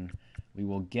 and then we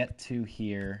will get to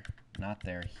here, not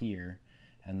there, here,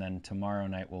 and then tomorrow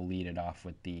night we'll lead it off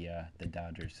with the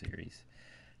Dodgers series.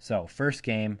 So, first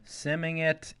game, simming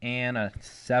it, and a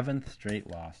 7th straight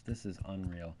loss. This is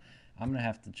unreal. I'm going to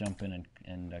have to jump in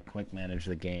and quick manage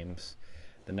the games,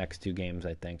 the next 2 games,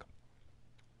 I think.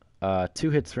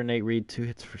 2 hits for Nate Reed, 2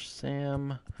 hits for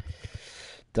Sam.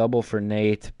 Double for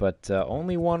Nate, but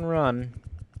only 1 run.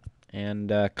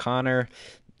 And Connor,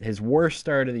 his worst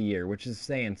start of the year, which is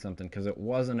saying something because it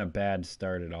wasn't a bad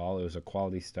start at all. It was a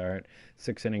quality start.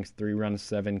 6 innings, 3 runs,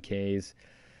 7 Ks.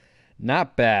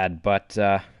 Not bad, but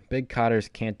Big Cotters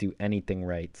can't do anything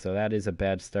right. So that is a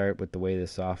bad start with the way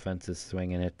this offense is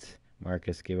swinging it.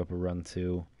 Marcus gave up a run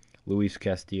too. Luis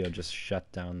Castillo just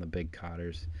shut down the Big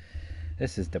Cotters.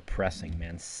 This is depressing,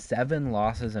 man. 7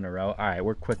 losses in a row. All right,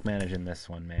 we're quick managing this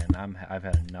one, man. I've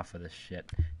had enough of this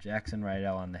shit. Jackson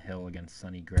Rydell on the hill against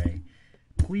Sonny Gray.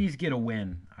 Please get a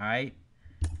win, all right?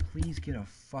 Please get a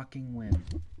fucking win.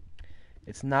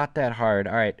 It's not that hard.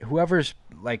 All right, whoever's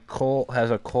like cold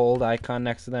has a cold icon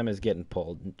next to them is getting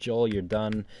pulled. Joel, you're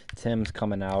done. Tim's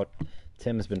coming out.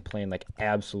 Tim's been playing like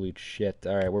absolute shit.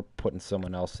 All right, we're putting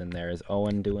someone else in there. Is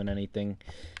Owen doing anything?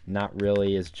 Not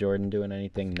really. Is Jordan doing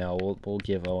anything? No. We'll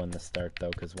give Owen the start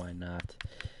though, because why not?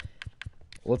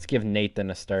 Let's give Nathan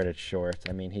a start at short.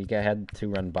 I mean, he had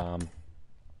 2-run bomb.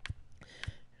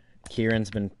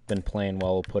 Kieran's been playing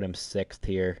well. We'll put him 6th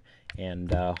here, and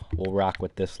we'll rock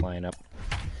with this lineup.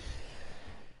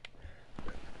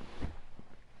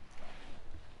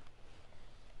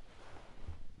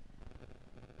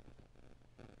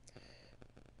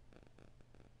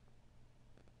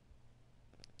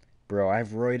 Bro, I've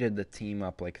roided the team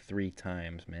up like 3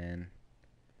 times, man.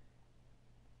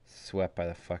 Swept by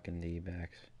the fucking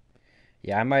D-backs.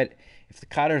 Yeah, I might... If the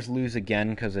Cotters lose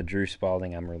again because of Drew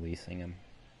Spalding, I'm releasing him.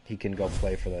 He can go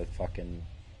play for the fucking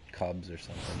Cubs or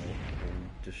something. We'll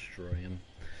destroy him.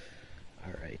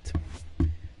 Alright.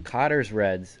 Cotters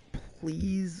Reds.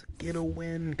 Please get a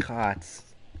win, Cots.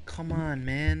 Come on,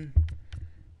 man.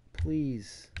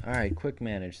 Please. Alright, quick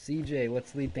manage. CJ,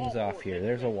 let's lead things off here.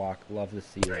 There's a walk. Love to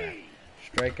see that.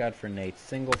 Strikeout for Nate.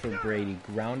 Single for Brady.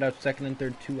 Ground out 2nd and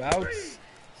 3rd. 2 outs.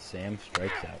 Sam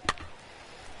strikes out.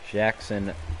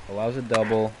 Jackson allows a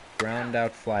double. Ground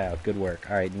out, fly out. Good work.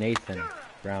 Alright, Nathan.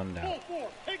 Ground out.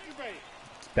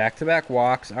 Back-to-back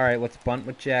walks. Alright, let's bunt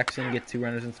with Jackson. Get 2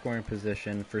 runners in scoring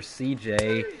position. For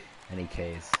CJ. And he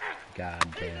Ks. God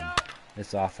damn.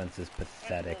 This offense is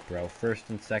pathetic, bro. 1st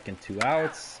and 2nd. 2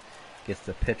 outs. Gets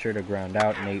the pitcher to ground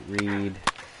out, Nate Reed.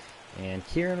 And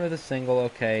Kieran with a single,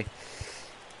 okay.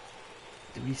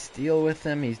 Do we steal with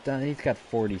him? He's got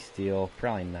 40 steal.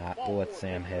 Probably not. We'll let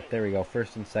Sam hit. There we go.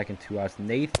 1st and 2nd, 2 outs.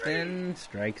 Nathan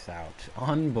strikes out.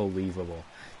 Unbelievable.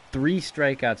 3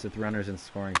 strikeouts with runners in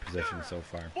scoring position so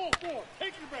far.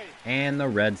 And the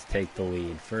Reds take the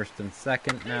lead. 1st and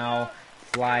 2nd now.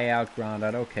 Fly out, ground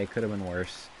out. Okay, could have been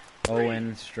worse.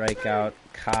 Owen, strikeout,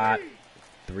 caught.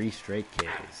 3 straight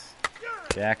Ks.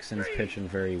 Jackson's pitching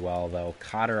very well, though.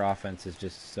 Cotter offense is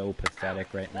just so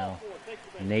pathetic right now.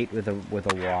 Nate with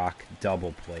a walk.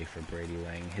 Double play for Brady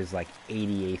Lang. His, like,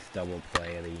 88th double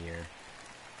play of the year.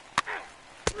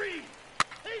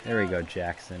 There we go,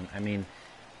 Jackson. I mean,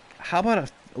 how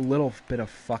about a little bit of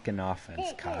fucking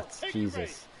offense, Cots?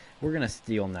 Jesus. We're going to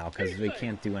steal now because we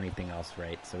can't do anything else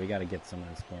right, so we got to get someone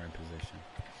in scoring position.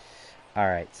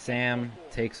 Alright, Sam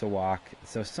takes a walk.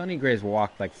 So Sonny Gray's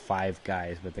walked like 5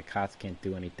 guys, but the Cots can't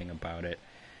do anything about it.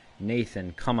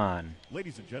 Nathan, come on.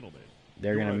 Ladies and gentlemen,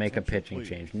 they're going to make a pitching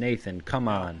change. Nathan, come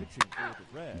on.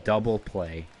 Double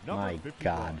play. My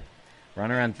God.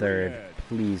 Runner on 3rd.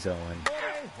 Please, Owen.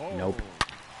 Nope.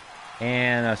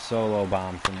 And a solo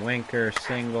bomb from Winker.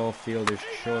 Single. Fielder's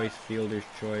choice. Fielder's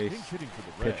choice.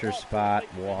 Pitcher spot.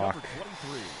 Walk.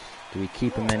 Do we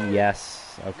keep him in?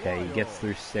 Yes. Okay, he gets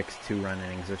through 6 2-run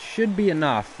innings. It should be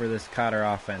enough for this Cotter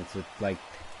offense with, like,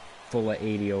 full of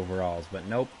 80 overalls. But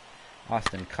nope.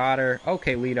 Austin Cotter.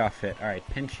 Okay, leadoff hit. All right,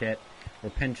 pinch hit. We're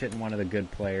pinch hitting one of the good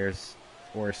players.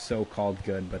 Or so-called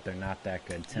good, but they're not that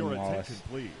good. Tim Wallace.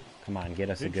 Come on, get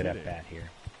us a good at-bat here.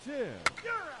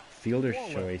 Fielder's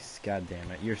choice. God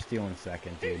damn it. You're stealing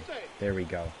 2nd, dude. There we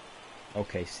go.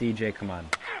 Okay, CJ, come on.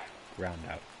 Ground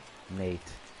out. Nate,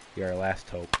 you're our last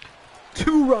hope.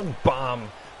 2-run bomb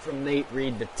from Nate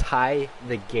Reed to tie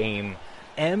the game.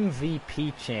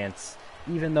 MVP chants,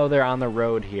 even though they're on the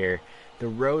road here. The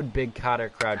road Big Cotter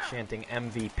crowd chanting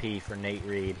MVP for Nate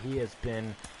Reed. He has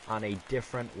been on a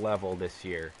different level this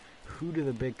year. Who do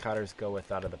the Big Cotters go with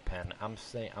out of the pen? I'm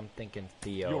thinking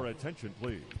Theo. Your attention,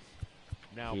 please.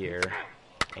 Now here.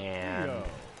 And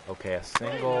okay, a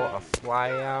single, a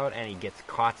fly out, and he gets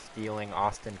caught stealing.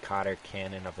 Austin Cotter,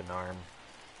 cannon of an arm.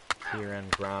 Kieran,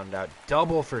 ground out.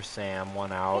 Double for Sam,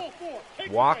 1 out.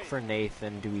 Walk for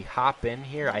Nathan. Do we hop in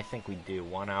here? I think we do.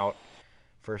 1 out.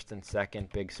 1st and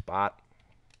 2nd, big spot.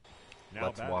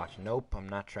 Let's watch. Nope, I'm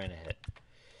not trying to hit.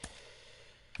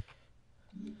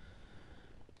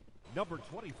 Number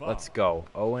 25. Let's go.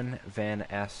 Owen Van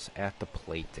S at the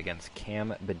plate against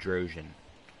Cam Bedrosian.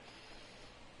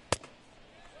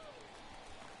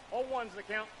 0-1's the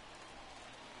count.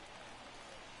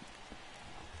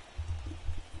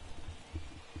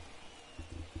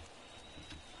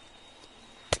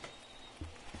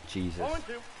 Jesus.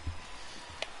 0-2.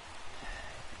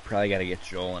 Probably got to get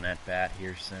Joel in at bat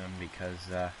here soon because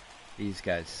these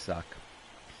guys suck.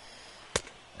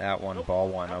 That one, ball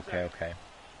 1. Okay.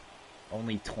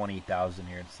 Only 20,000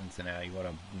 here in Cincinnati. What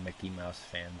a Mickey Mouse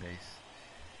fan base.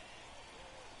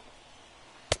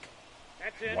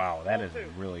 That's it. Wow, that Ball is two. a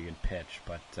really good pitch,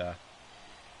 but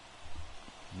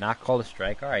not called a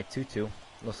strike. All right, 2-2.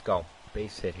 Let's go.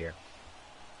 Base hit here.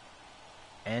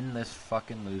 End this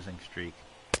fucking losing streak.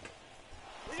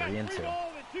 We got 3-2. 3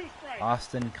 balls and 2 strikes.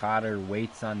 Austin Cotter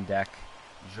waits on deck.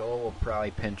 Joel will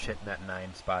probably pinch hit in that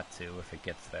 9 spot too if it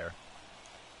gets there.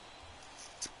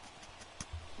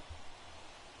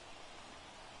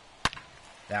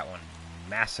 That one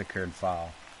massacred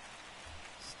foul.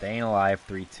 Staying alive,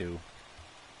 3-2.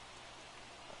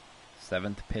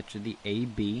 7th pitch of the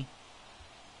AB.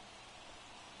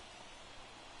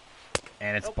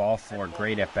 And it's ball 4.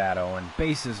 Great at bat, Owen.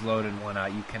 Bases loaded, 1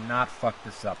 out. You cannot fuck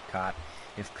this up, Cott.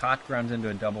 If Cott grounds into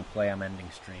a double play, I'm ending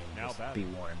stream. Just be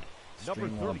warned.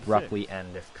 Stream will abruptly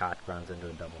end if Cott grounds into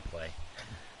a double play.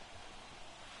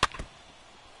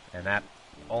 And that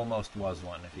almost was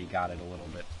one if he got it a little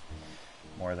bit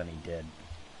more than he did.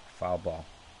 Foul ball.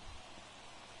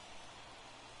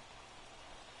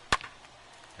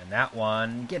 And that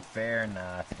one, get fair.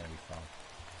 Nah, it's going to be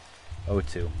foul.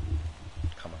 0-2.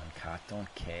 Come on, Cott.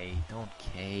 Don't K. Don't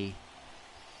K.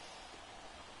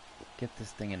 Get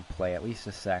this thing in play. At least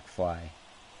a sac fly.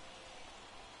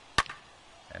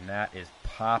 And that is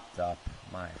popped up.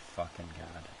 My fucking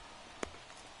God.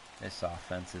 This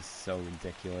offense is so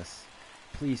ridiculous.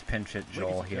 Please pinch it,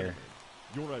 Joel, here.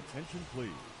 Your attention, please.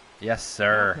 Yes,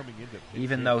 sir.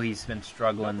 Even though he's been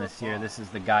struggling this year, this is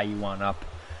the guy you want up.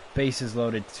 Bases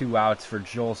loaded, 2 outs for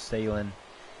Joel Salin.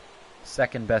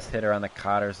 Second best hitter on the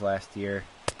Cotters last year.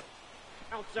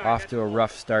 Outside, Off to a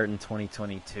rough start in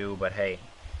 2022, but hey,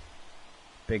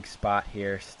 big spot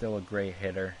here. Still a great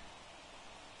hitter.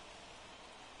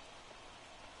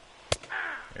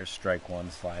 There's strike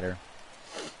 1 slider.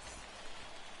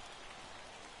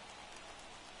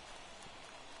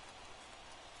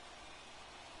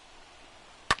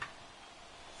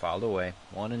 Fouled away.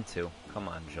 1-2. Come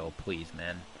on, Joel. Please,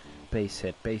 man. Base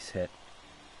hit. Base hit.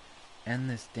 End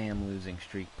this damn losing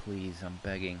streak, please. I'm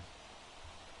begging.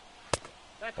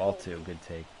 That's Ball ball 2. Good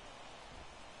take.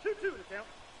 2-2 to count.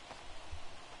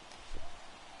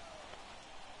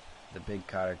 The Big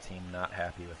Cotter team not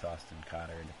happy with Austin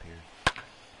Cotter, it appears.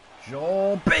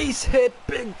 Joel, base hit.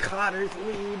 Big Cotter's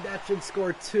lead. That should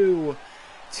score 2.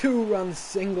 2-run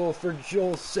single for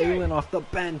Joel Salin off the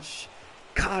bench.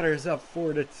 Cotter's up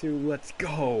 4-2. Let's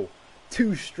go.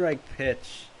 2-strike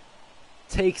pitch.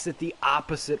 Takes it the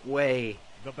opposite way.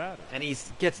 The batter. And he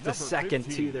gets the second,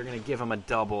 15. too. They're going to give him a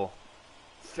double.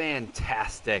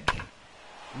 Fantastic.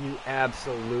 You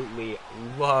absolutely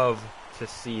love to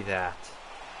see that.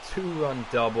 2-run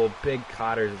double. Big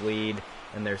Cotter's lead.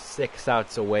 And they're 6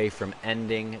 outs away from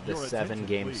ending the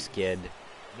 7-game skid.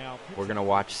 We're going to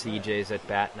watch CJ's at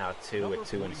bat now, too, at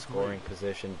 2 in scoring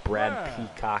position. Brad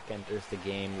Peacock enters the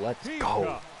game. Let's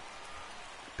go.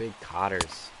 Big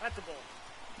Cotters. That's a ball.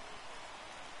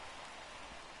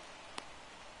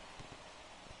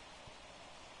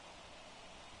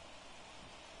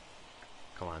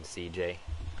 Come on, CJ.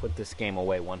 Put this game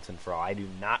away once and for all. I do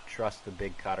not trust the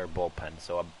Big Cotter bullpen,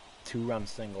 so a 2-run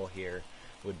single here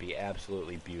would be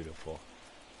absolutely beautiful.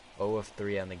 0 of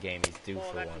 3 on the game. He's due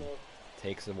for 1.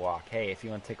 Takes a walk. Hey, if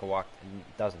you want to take a walk,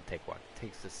 doesn't take a walk.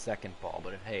 Takes the second ball,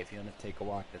 but if you want to take a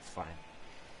walk, that's fine.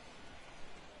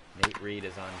 Nate Reed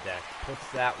is on deck.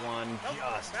 Puts that one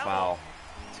just foul.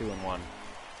 2-1.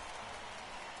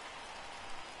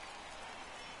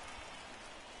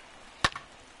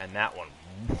 And that one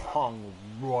hung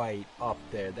right up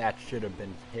there. That should have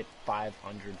been hit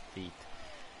 500 feet.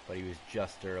 But he was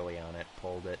just early on it.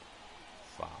 Pulled it.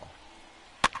 Foul.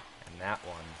 And that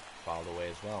one fouled away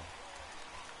as well.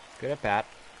 Good at bat.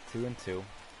 2-2.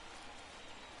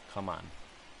 Come on.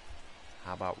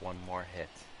 How about one more hit?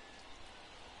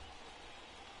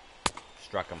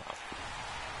 Struck him out.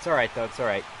 It's alright, though. It's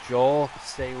alright. Joel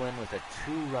Salin with a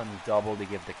 2-run double to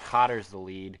give the Cotters the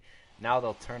lead. Now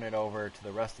they'll turn it over to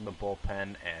the rest of the bullpen,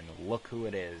 and look who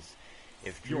it is.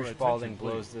 If Drew Spalding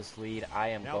blows this lead, I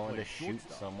am going to shoot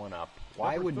someone up.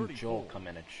 Why wouldn't Joel come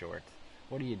in at short?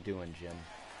 What are you doing, Jim?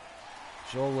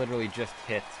 Joel literally just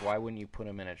hits. Why wouldn't you put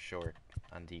him in at short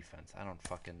on defense? I don't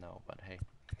fucking know, but hey.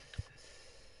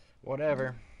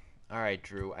 Whatever. Alright,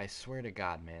 Drew. I swear to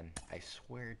God, man. I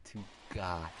swear to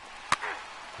God.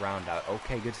 Ground out.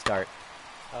 Okay, good start.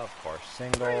 Of course.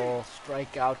 Single.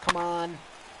 Strikeout. Come on.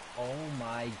 Oh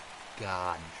my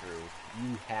God, Drew.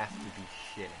 You have to be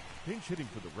shitting. Pinch hitting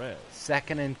for the Reds.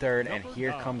 Second and third, and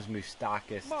here comes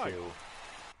Moustakas, too.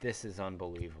 This is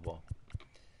unbelievable.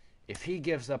 If he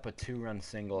gives up a 2-run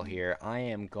single here, I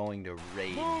am going to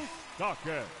rage.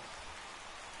 Moustakas.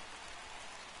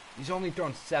 He's only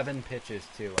thrown 7 pitches,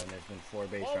 too, and there's been 4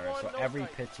 base Ball runners. one, So no every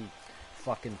strike. pitch he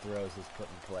fucking throws is put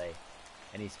in play.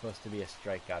 And he's supposed to be a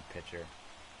strikeout pitcher.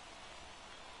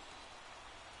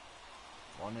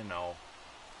 1-0.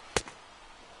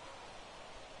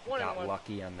 1-1. Got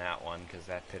lucky on that one because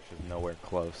that pitch was nowhere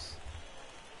close.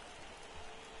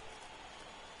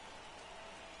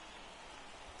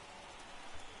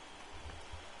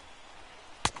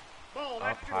 Ball, Up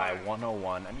that's high, right.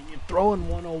 101. I mean, you're throwing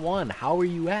 101. How are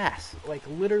you ass? Like,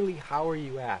 literally, how are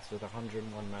you ass with a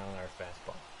 101-mile-an-hour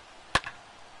fastball?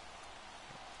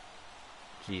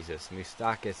 Jesus,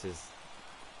 Moustakis is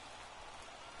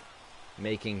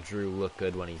making Drew look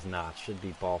good when he's not. Should be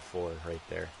ball 4 right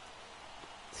there.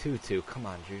 2-2. Come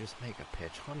on, Drew, just make a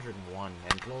pitch. 101,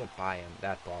 and blow it by him.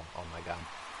 That ball, oh my God.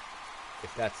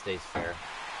 If that stays fair.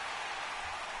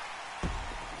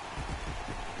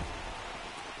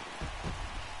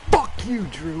 Fuck you,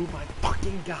 Drew. My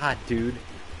fucking God, dude.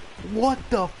 What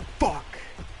the fuck?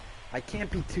 I can't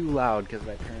be too loud because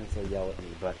my parents will yell at me,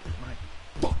 but my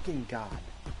fucking God.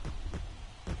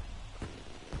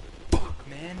 Fuck,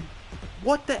 man.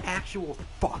 What the actual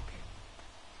fuck?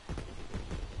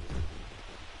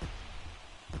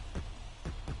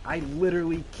 I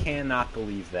literally cannot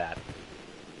believe that.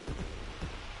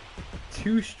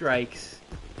 2 strikes.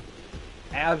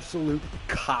 Absolute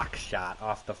cock shot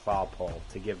off the foul pole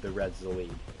to give the Reds the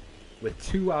lead. With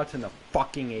 2 outs in the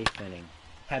fucking 8th inning.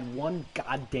 Had 1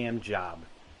 goddamn job.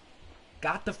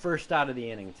 Got the first out of the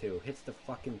inning, too. Hits the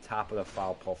fucking top of the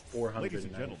foul pole, Ladies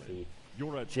and 409 gentlemen, feet.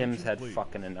 your attention, Jim's had please.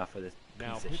 fucking enough of this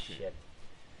Now piece of pitching. shit.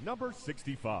 Number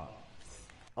 65.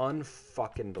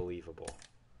 Unfucking believable.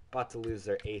 About to lose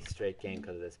their 8th straight game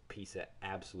because of this piece of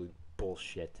absolute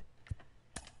bullshit.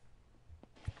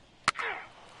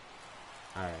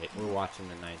 Alright, we're watching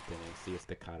the 9th inning. See if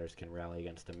the Cotters can rally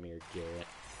against Amir Garrett.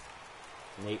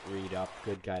 Nate Reed up.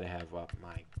 Good guy to have up.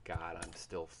 My God, I'm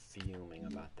still fuming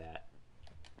about that.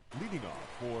 Leading off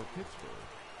for Pittsburgh,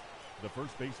 the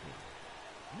first baseman,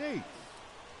 Nate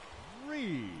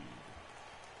Reed.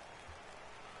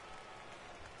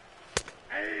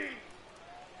 Hey!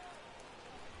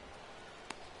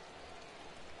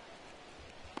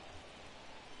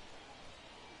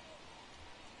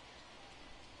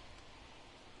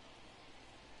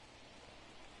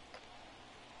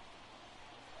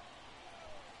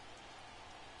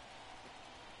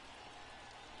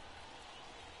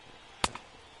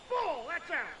 Ball,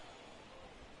 that's out.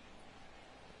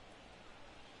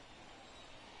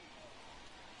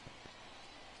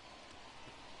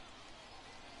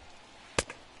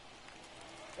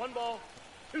 One ball,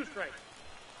 2 strikes.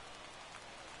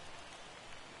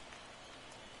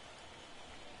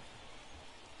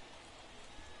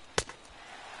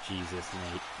 Jesus,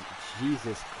 Nate.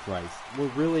 Jesus Christ. We're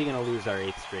really going to lose our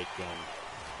 8th straight game.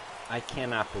 I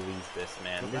cannot believe this,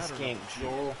 man. The This batter game, number 2,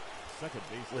 Joel, second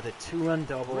baseman. with a 2-run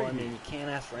double, I Brady. mean, you can't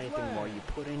ask for anything more. Flag. You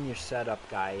put in your setup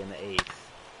guy in the 8th.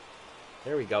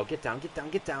 There we go. Get down, get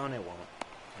down, get down. It won't.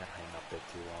 I hang up there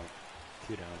too long.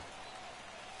 2 down.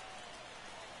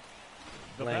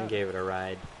 The Lang batter, gave it a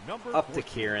ride. number Up to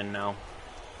 14. Kieran now.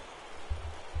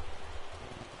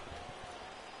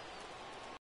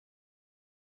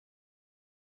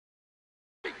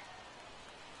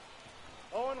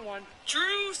 Oh and 1.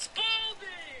 Drew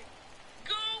Spalding!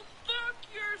 Go fuck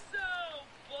yourself,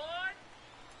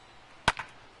 bud!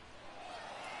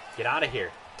 Get out of here.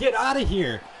 Get out of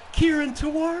here. Kieran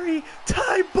Tawari,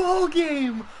 tie ball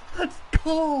game. Let's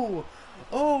go.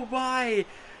 Oh my.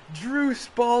 Drew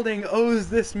Spalding owes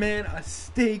this man a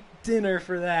steak dinner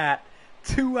for that.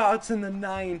 2 outs in the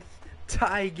 9th.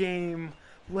 Tie game.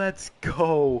 Let's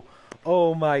go.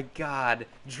 Oh my God.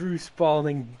 Drew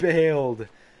Spalding bailed.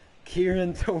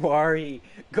 Kieran Tawari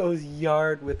goes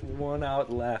yard with 1 out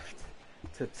left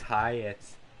to tie it.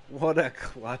 What a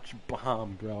clutch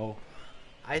bomb, bro.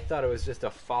 I thought it was just a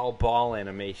foul ball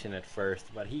animation at first,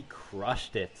 but he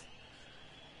crushed it.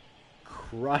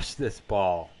 Crushed this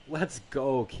ball. Let's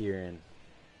go, Kieran.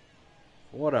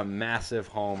 What a massive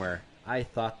homer. I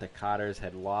thought the Cotters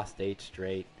had lost 8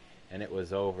 straight and it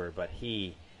was over, but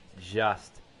he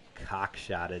just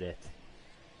cockshotted it.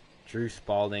 Drew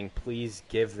Spalding, please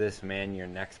give this man your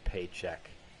next paycheck.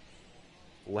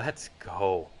 Let's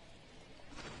go.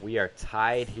 We are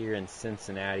tied here in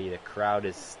Cincinnati. The crowd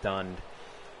is stunned.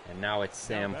 And now it's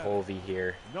Sam back. Hovey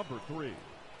here. Number 3.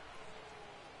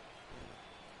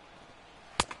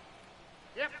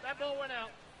 Yep, that ball went out.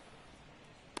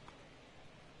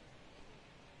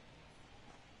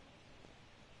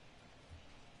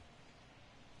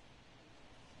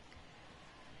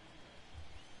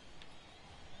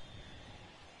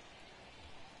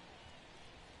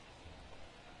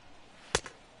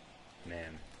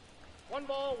 man. 1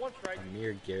 ball, 1 strike.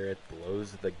 Amir Garrett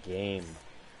blows the game.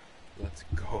 Let's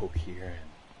go, Kieran.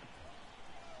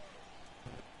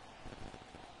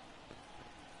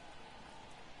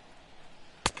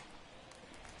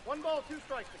 One ball, 2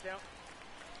 strikes to count.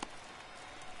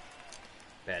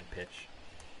 Bad pitch.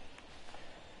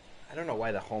 I don't know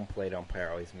why the home plate umpire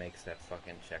always makes that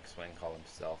fucking check swing call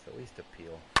himself. At least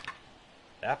appeal.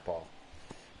 That ball.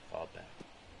 Fouled back.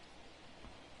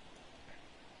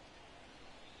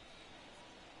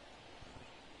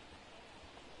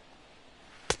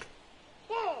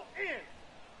 Ball in.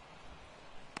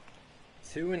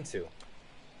 2-2.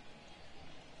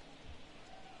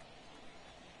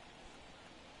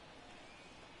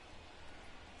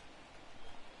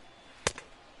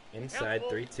 Inside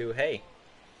 3-2. Hey,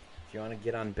 if you want to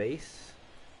get on base,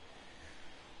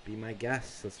 be my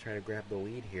guest. Let's try to grab the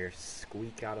lead here.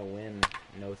 Squeak out a win.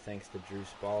 No thanks to Drew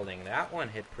Spalding. That one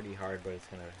hit pretty hard, but it's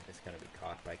gonna be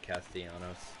caught by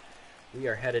Castellanos. We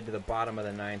are headed to the bottom of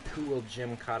the 9th. Who will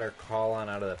Jim Cotter call on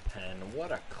out of the pen?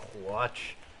 What a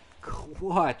clutch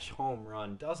home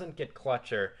run. Doesn't get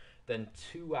clutcher than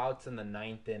 2 outs in the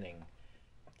 9th inning.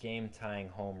 Game-tying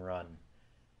home run.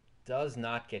 Does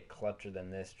not get clutcher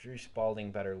than this. Drew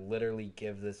Spalding better literally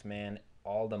give this man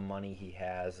all the money he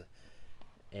has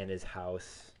in his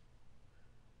house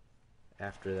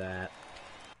after that.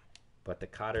 But the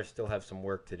Cotters still have some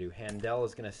work to do. Handel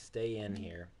is going to stay in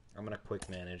here. I'm going to quick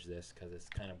manage this because it's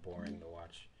kind of boring to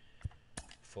watch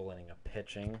full inning of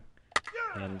pitching.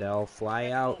 Handel,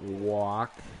 fly out,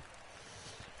 walk.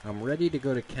 I'm ready to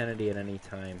go to Kennedy at any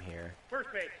time here.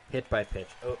 First base. Hit by pitch.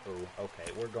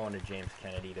 Okay, we're going to James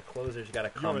Kennedy. The closer's got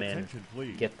to come in,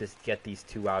 get these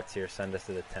 2 outs here, send us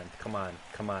to the 10th.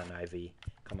 Come on, Ivy.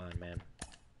 Come on, man.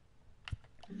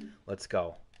 Let's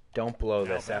go. Don't blow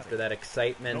this. After that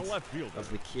excitement of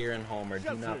the Kieran homer,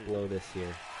 do not blow this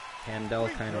here. Handel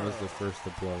kind of was the first to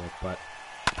blow it, but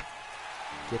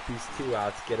get these 2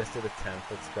 outs, get us to the 10th.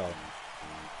 Let's go.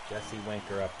 Jesse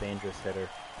Winker up, dangerous hitter.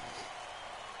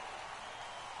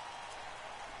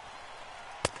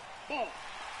 Ball.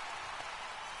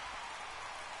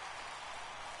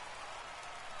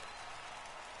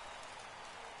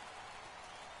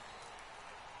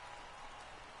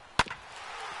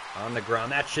 On the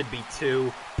ground. That should be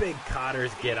 2. Big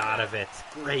Cotters get out of it.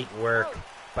 Great work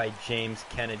by James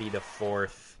Kennedy, the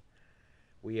 4th.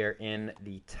 We are in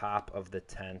the top of the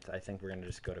 10th. I think we're going to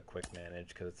just go to quick manage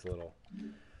because it's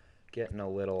getting a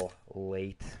little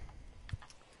late.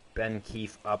 Ben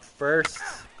Keefe up first.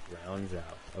 Grounds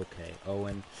out. Okay,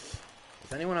 Owen.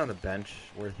 Is anyone on the bench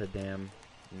worth a damn?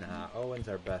 Nah, Owen's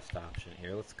our best option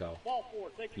here. Let's go. Ball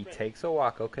 4, He takes a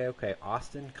walk. Okay.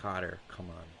 Austin Cotter. Come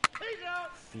on.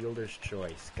 Fielder's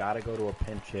choice. Gotta go to a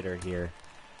pinch hitter here.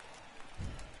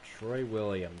 Troy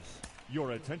Williams.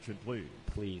 Your attention, please.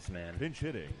 Please, man. Pinch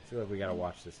hitting. I feel like we gotta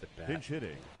watch this at bat. Pinch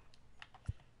hitting.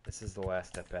 This is the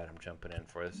last at bat I'm jumping in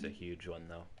for. This is a huge one,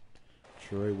 though.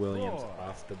 Troy Williams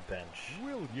off the bench.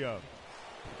 Williams.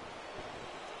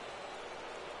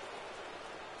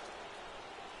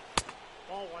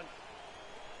 Ball 1.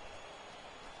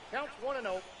 Counts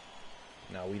 1-0.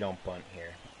 No, we don't bunt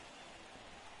here.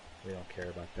 We don't care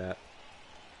about that.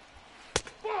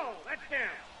 Ball, that's down.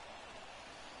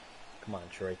 Come on,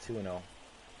 Troy, 2-0.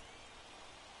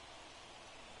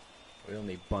 We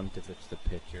only bunt if it's the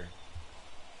pitcher.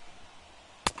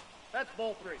 That's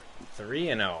ball 3.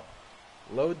 3-0.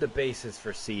 Load the bases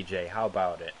for CJ. How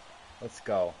about it? Let's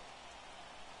go.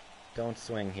 Don't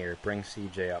swing here. Bring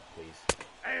CJ up, please.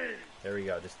 Hey. There we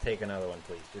go. Just take another one,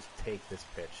 please. Just take this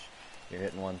pitch. You're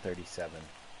hitting 137.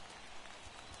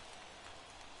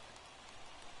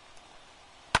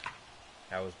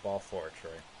 That was ball 4,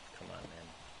 Troy. Come on, man.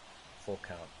 Full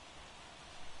count.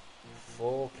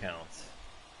 Full count.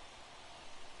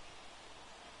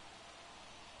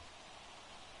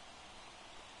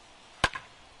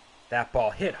 That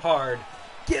ball hit hard.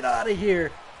 Get out of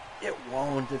here. It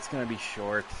won't. It's going to be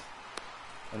short.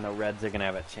 And the Reds are going to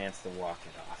have a chance to walk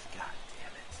it off. God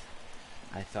damn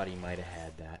it. I thought he might have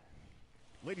had that.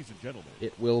 Ladies and gentlemen,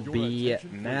 it will be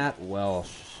Matt Welsh.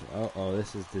 Uh-oh,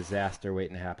 this is disaster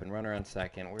waiting to happen. Runner on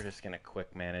second. We're just going to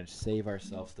quick manage. Save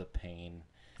ourselves the pain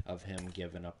of him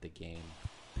giving up the game.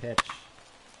 Pitch.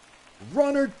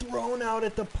 Runner thrown out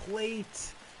at the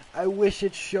plate. I wish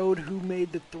it showed who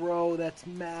made the throw. That's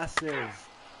massive.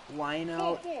 Line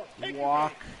out.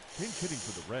 Walk. Pinch hitting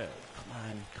for the Reds.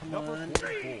 Come on.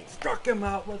 Struck him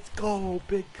out. Let's go.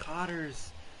 Big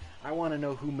Cotters. I want to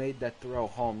know who made that throw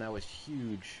home. That was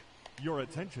huge. Your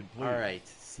attention, please. All right,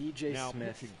 C.J. Now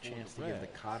Smith, pitching for chance the to give the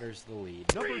Reds. Cotters the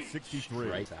lead. Number 63.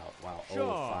 Strikes out. Wow,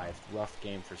 Shaw. 0-5. Rough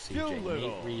game for C.J. Nate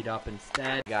Doolittle. Reed up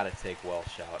instead. Got to take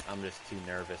Welsh out. I'm just too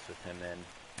nervous with him in.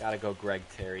 Got to go Greg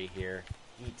Terry here.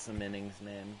 Eat some innings,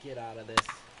 man. Get out of this.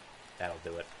 That'll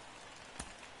do it.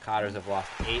 Cotters have lost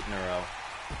 8 in a row.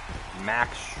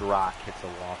 Max Schrock hits a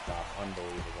walk-off.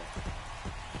 Unbelievable.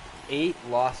 8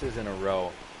 losses in a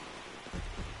row.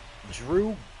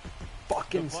 Drew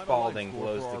fucking Spalding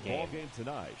blows the game.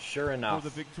 Sure enough,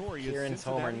 Kieran's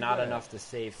homer not enough to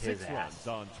save his ass.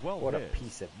 What a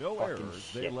piece of fucking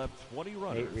shit.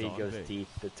 Nate Reed goes deep.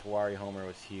 The Tawari homer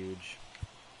was huge.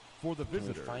 For the Can we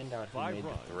visitors, find out who 5 made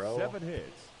runs, the throw? 7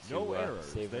 hits, To, no errors.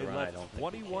 save the They run? I left don't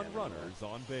think we 21 can runners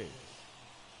on base.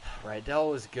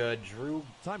 Rydell was good. Drew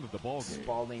Time of the ball game,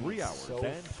 Spalding 3 is hours so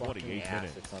and fucking 28 ass.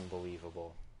 minutes. It's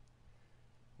unbelievable.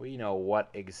 We know what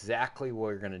exactly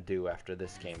we're going to do after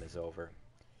this game is over.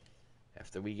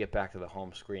 After we get back to the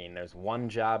home screen, there's one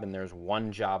job and there's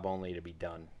one job only to be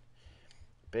done.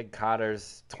 Big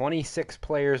Cotters, 26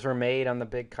 players were made on the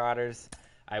Big Cotters.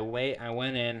 I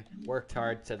went in, worked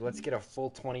hard, said let's get a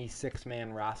full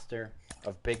 26-man roster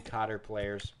of Big Cotter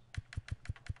players.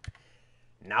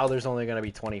 Now there's only going to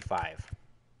be 25.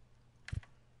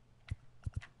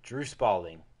 Drew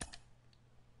Spalding.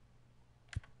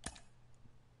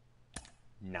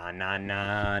 Na na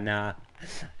na na.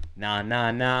 Na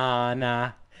na na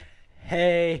na.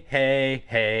 Hey, hey,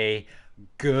 hey.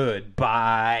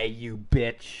 Goodbye, you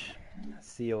bitch.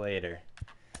 See you later.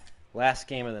 Last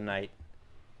game of the night.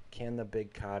 Can the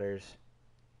Big Cotters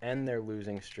end their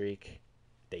losing streak?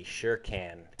 They sure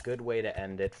can. Good way to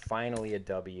end it. Finally a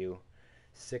W.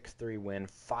 6-3 win.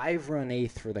 5-run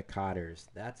eighth for the Cotters.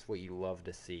 That's what you love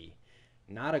to see.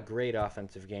 Not a great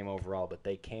offensive game overall, but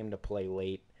they came to play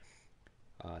late.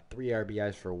 3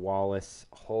 RBIs for Wallace.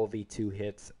 Holvey 2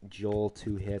 hits. Joel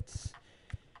 2 hits.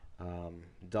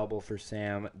 Double for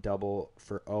Sam. Double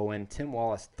for Owen. Tim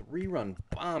Wallace 3-run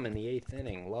bomb in the 8th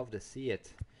inning. Love to see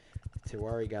it.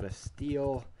 Tiwari got a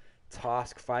steal.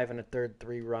 Tosk 5 1/3,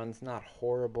 3 runs. Not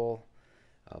horrible.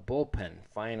 Bullpen,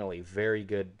 finally, very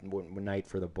good night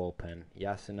for the bullpen.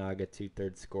 Yasunaga,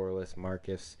 2/3 scoreless.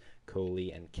 Marcus,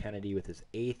 Coley, and Kennedy with his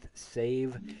 8th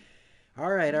save.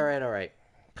 All right.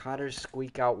 Cotters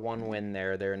squeak out 1 win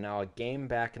there. They're now a game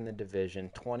back in the division,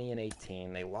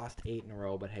 20-18. They lost 8 in a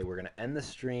row, but hey, we're going to end the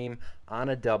stream on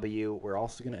a W. We're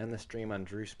also going to end the stream on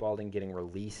Drew Spalding getting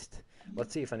released.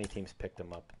 Let's see if any team's picked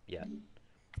him up yet.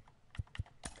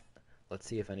 Let's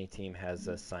see if any team has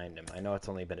signed him. I know it's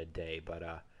only been a day, but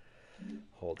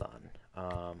hold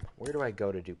on. Where do I go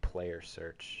to do player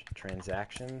search?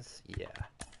 Transactions? Yeah.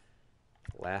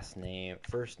 Last name,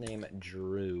 first name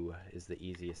Drew is the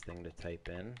easiest thing to type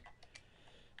in.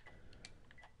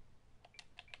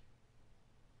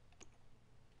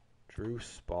 Drew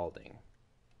Spalding.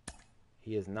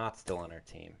 He is not still on our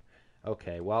team.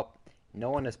 Okay, well, no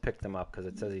one has picked him up because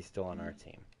it says he's still on our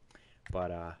team.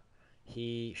 But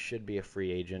he should be a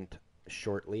free agent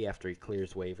shortly after he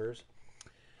clears waivers.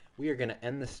 We are going to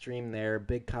end the stream there.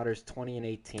 Big Cotters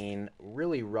 20-18.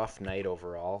 Really rough night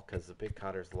overall because the Big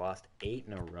Cotters lost 8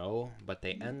 in a row, but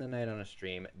they end the night on a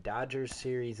stream. Dodgers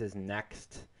series is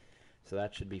next, so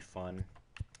that should be fun.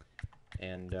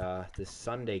 And this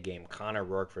Sunday game, Connor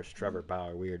Rourke versus Trevor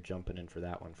Bauer, we are jumping in for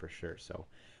that one for sure. So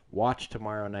watch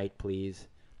tomorrow night, please.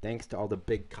 Thanks to all the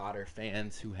Big Cotter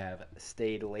fans who have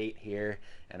stayed late here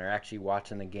and are actually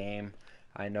watching the game.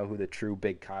 I know who the true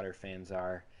Big Cotter fans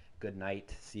are. Good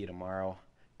night. See you tomorrow.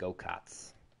 Go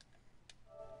Cots.